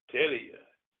 man. I'm telling you.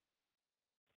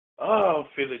 Oh, I'm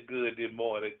feeling good this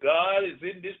morning. God is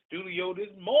in this studio this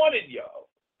morning, y'all.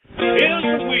 Here's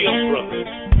the Williams Brothers.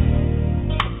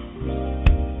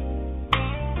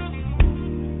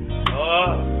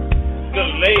 The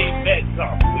laid back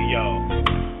talk for y'all.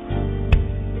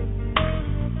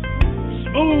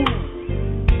 Smooth.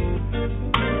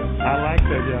 I like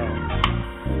that, y'all.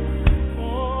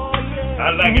 I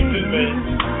like it too, man.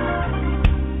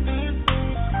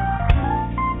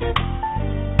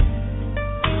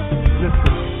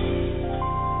 Listen.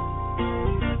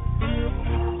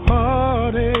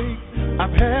 Heartache,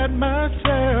 I've had my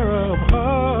share of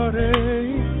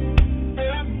heartache,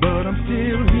 but I'm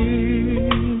still here.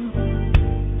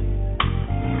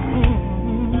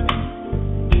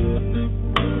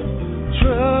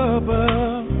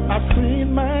 Trouble, I've seen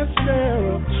my share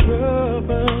of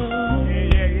trouble,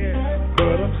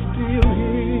 but I'm still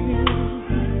here.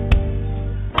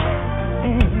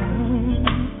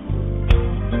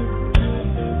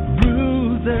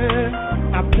 Bruises,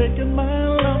 I've taken my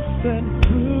lumps and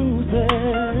bruises,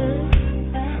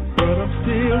 but I'm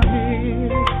still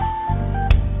here.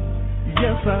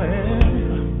 Yes, I am.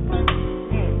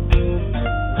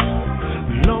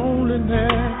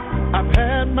 Loneliness, I've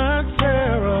had my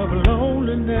share of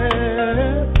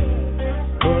loneliness,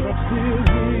 but I'm still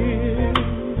here.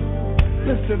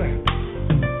 Listen,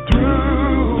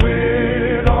 through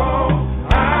it all,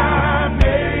 I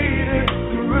made it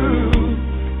through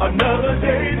another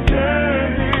day's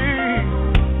journey.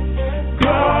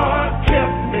 God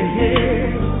kept me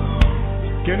here.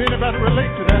 Can anybody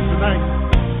relate to that tonight?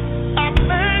 I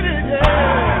made it,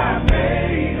 yeah. I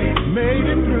made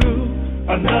it through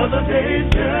another day's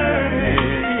journey.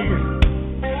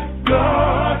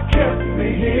 God kept me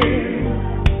here.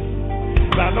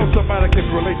 Now, I know somebody can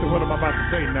relate to what I'm about to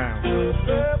say now.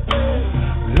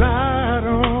 Lied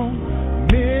on,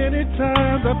 many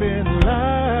times I've been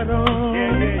lied on.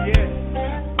 Yeah.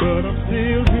 But I'm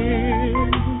still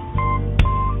here.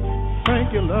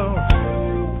 Thank you, Lord.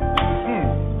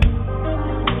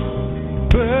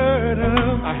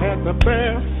 Burden, I had to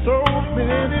bear so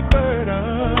many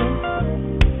burdens,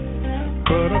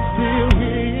 but I'm still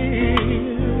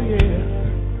here, yeah.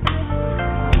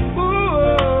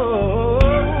 Ooh,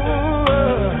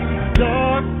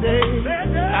 dark days,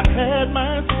 I've had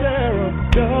my share of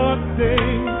dark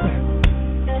days,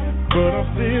 but I'm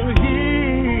still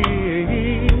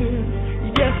here.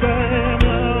 Yes, I am,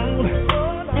 Lord.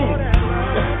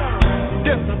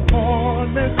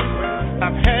 Disappointment,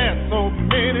 I've had so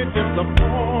many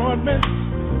disappointments,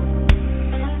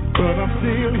 but I'm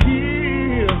still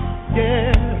here,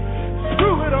 yeah.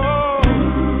 Through it all,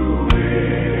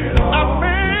 I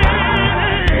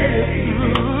made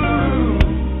it through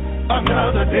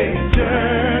another day's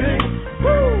journey.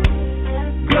 Woo.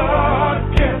 God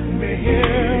kept me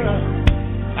here.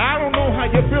 I don't know how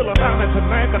you feel about it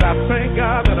tonight, but I thank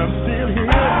God that I'm still here.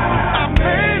 I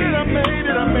made it.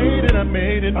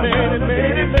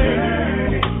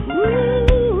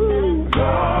 Woo.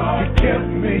 God kept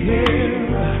me here.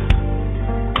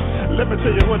 Let me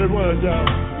tell you what it was, y'all.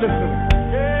 Listen.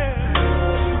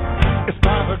 It's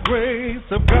by the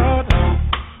grace of God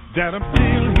that I'm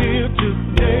still here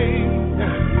today.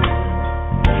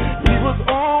 He was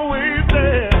always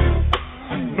there,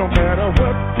 no matter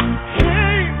what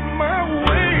came my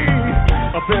way.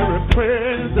 A very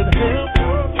present help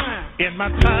in my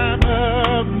time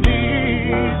of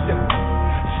need.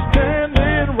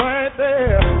 Standing right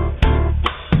there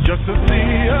just to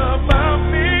see about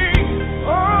me.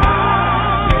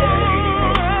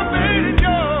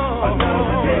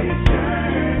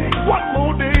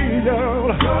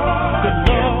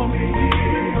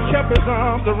 His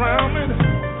arms around me.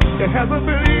 It hasn't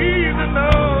been easy, no.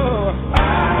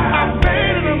 I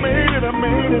made it,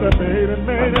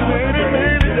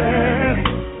 yeah.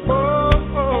 God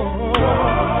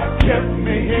kept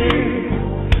me here.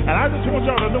 And I just want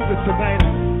y'all to know this tonight.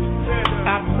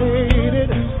 I made it.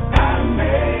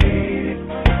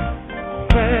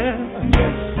 Man,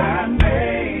 yes, I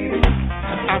made it.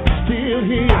 I'm still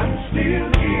here.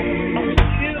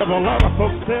 And a lot of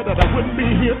folks said that I wouldn't be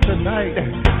here tonight,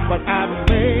 but I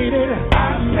made it.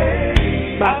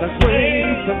 by the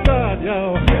grace of God,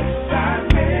 y'all. I'm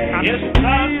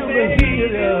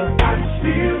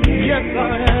still here. Yes,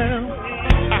 I am.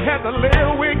 I had to lay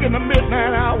awake in the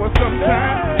midnight hour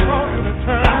sometimes, talking to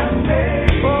time.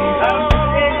 All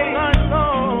night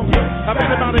long. Have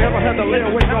anybody ever had to lay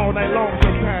awake all night long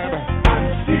sometimes?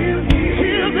 Tears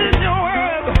in your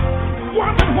eyes,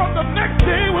 wondering what the next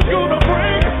day was going to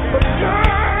bring. But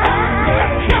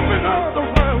God kept it all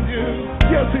around you.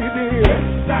 Yes, He did.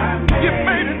 You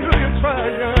made it through your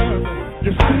trials.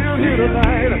 You're still here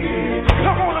tonight.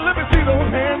 Come on and let me see those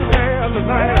hands there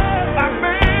tonight. I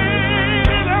made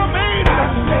it. I made it.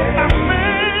 I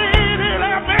made it.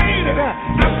 I made it. I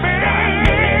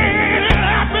made it.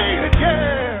 I made it.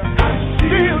 Yeah. I'm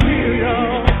still here,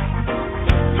 y'all.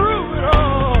 Through it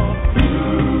all.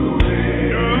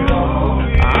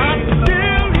 I'm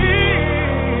still here.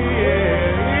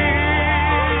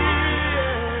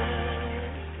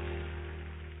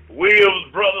 Williams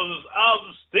Brothers, I'm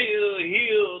still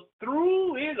here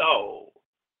through it all.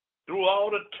 Through all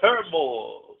the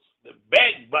turmoils, the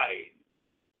backbite,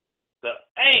 the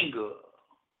anger,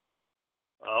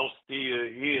 I'm still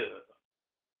here.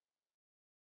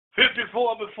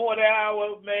 54 before the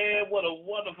hour, man. What a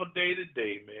wonderful day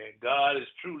today, man. God is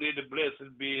truly in the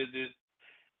blessing business.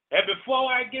 And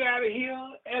before I get out of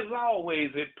here, as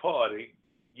always at party,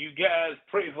 you guys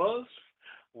pray for us.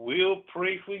 We'll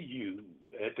pray for you.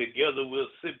 And together we'll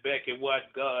sit back and watch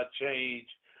God change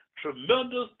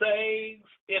tremendous things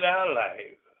in our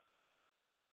life.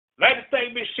 Like to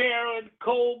thank Miss Sharon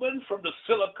Coleman from the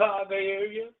Sylacauga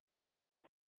area.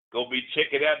 Gonna be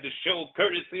checking out the show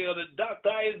courtesy of the Dr.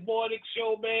 Ice Morning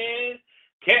Show, man.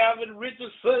 Calvin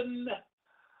Richardson,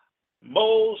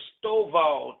 Mo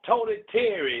Stovall, Tony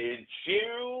Terry, and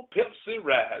Cheryl Pepsi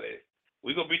Riley.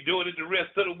 We're gonna be doing it the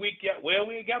rest of the week. Well,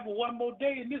 we ain't got but one more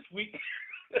day in this week.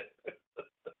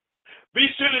 Be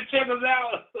sure to check us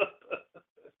out.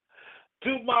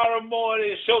 Tomorrow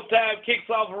morning, showtime kicks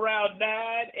off around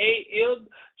 9 a.m.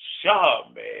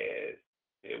 sharp, man.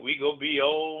 And we gonna be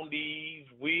on these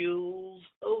wheels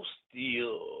of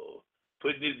steel,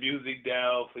 putting this music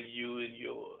down for you and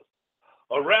yours.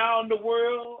 Around the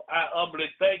world, I humbly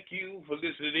thank you for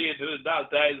listening in to the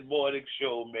Dr. Ice Morning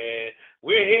Show, man.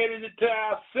 We're headed into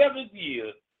our 7th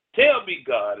year. Tell me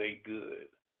God ain't good.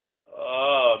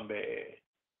 Oh, man.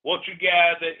 Want you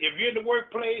guys, if you're in the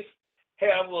workplace,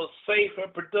 have a safe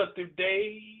and productive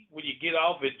day. When you get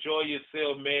off, enjoy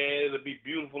yourself, man. It'll be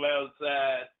beautiful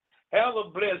outside. Have a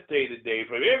blessed day today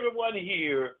from everyone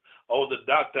here on the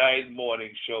Dr. Ice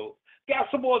Morning Show.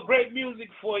 Got some more great music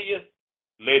for you.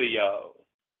 Later, y'all.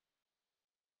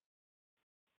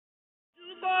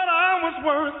 You thought I was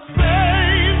worth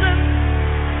saving,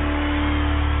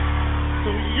 so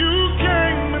you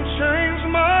came and changed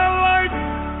my life.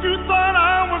 You thought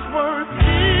I was worth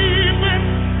keeping,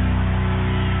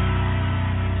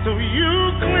 so you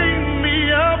cleaned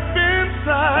me up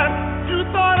inside. You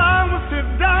thought I was to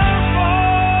die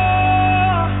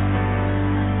for,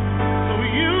 so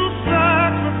you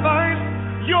sacrificed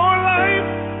your life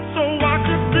so I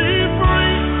could be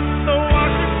free, so I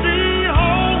could be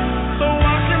whole, so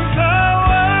I can tell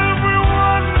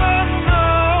everyone I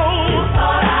know. You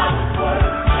thought I was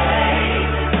worth saving.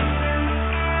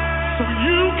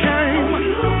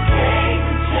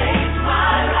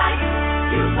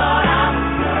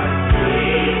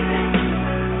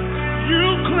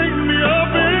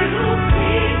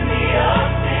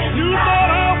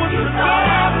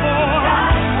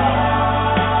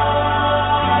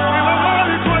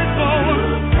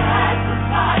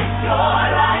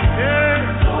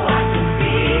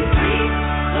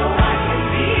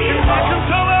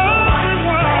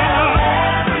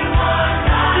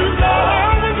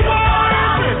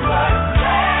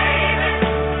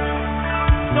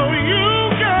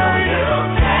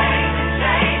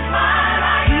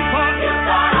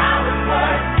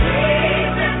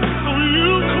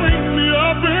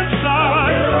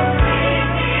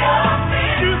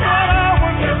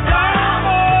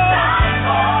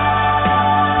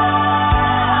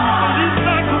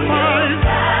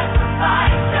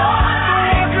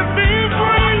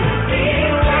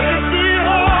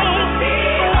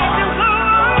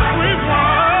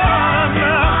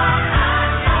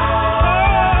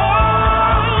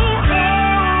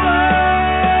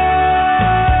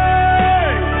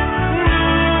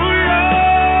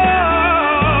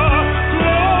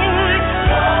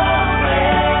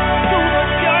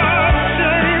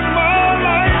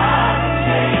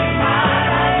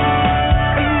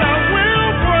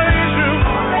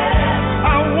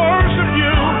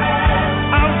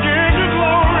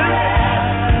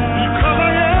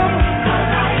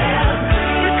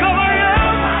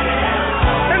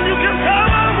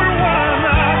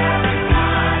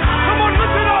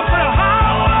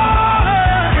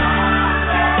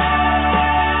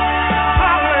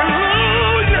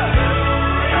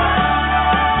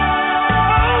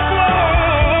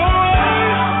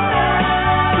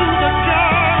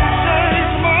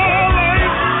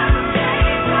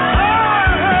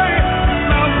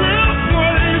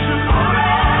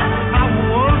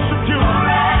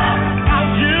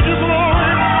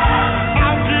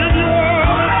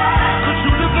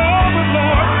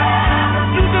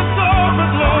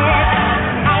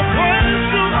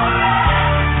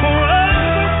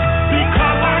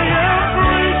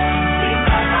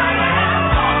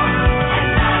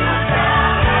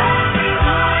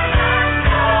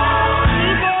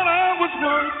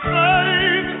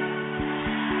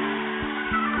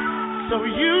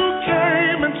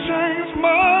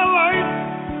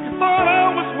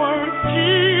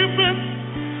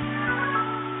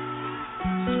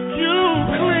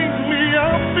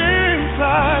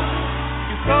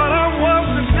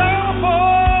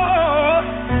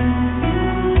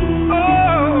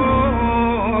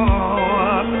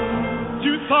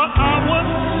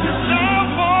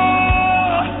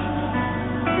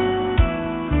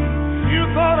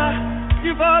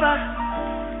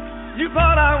 You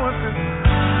thought I was to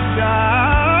die.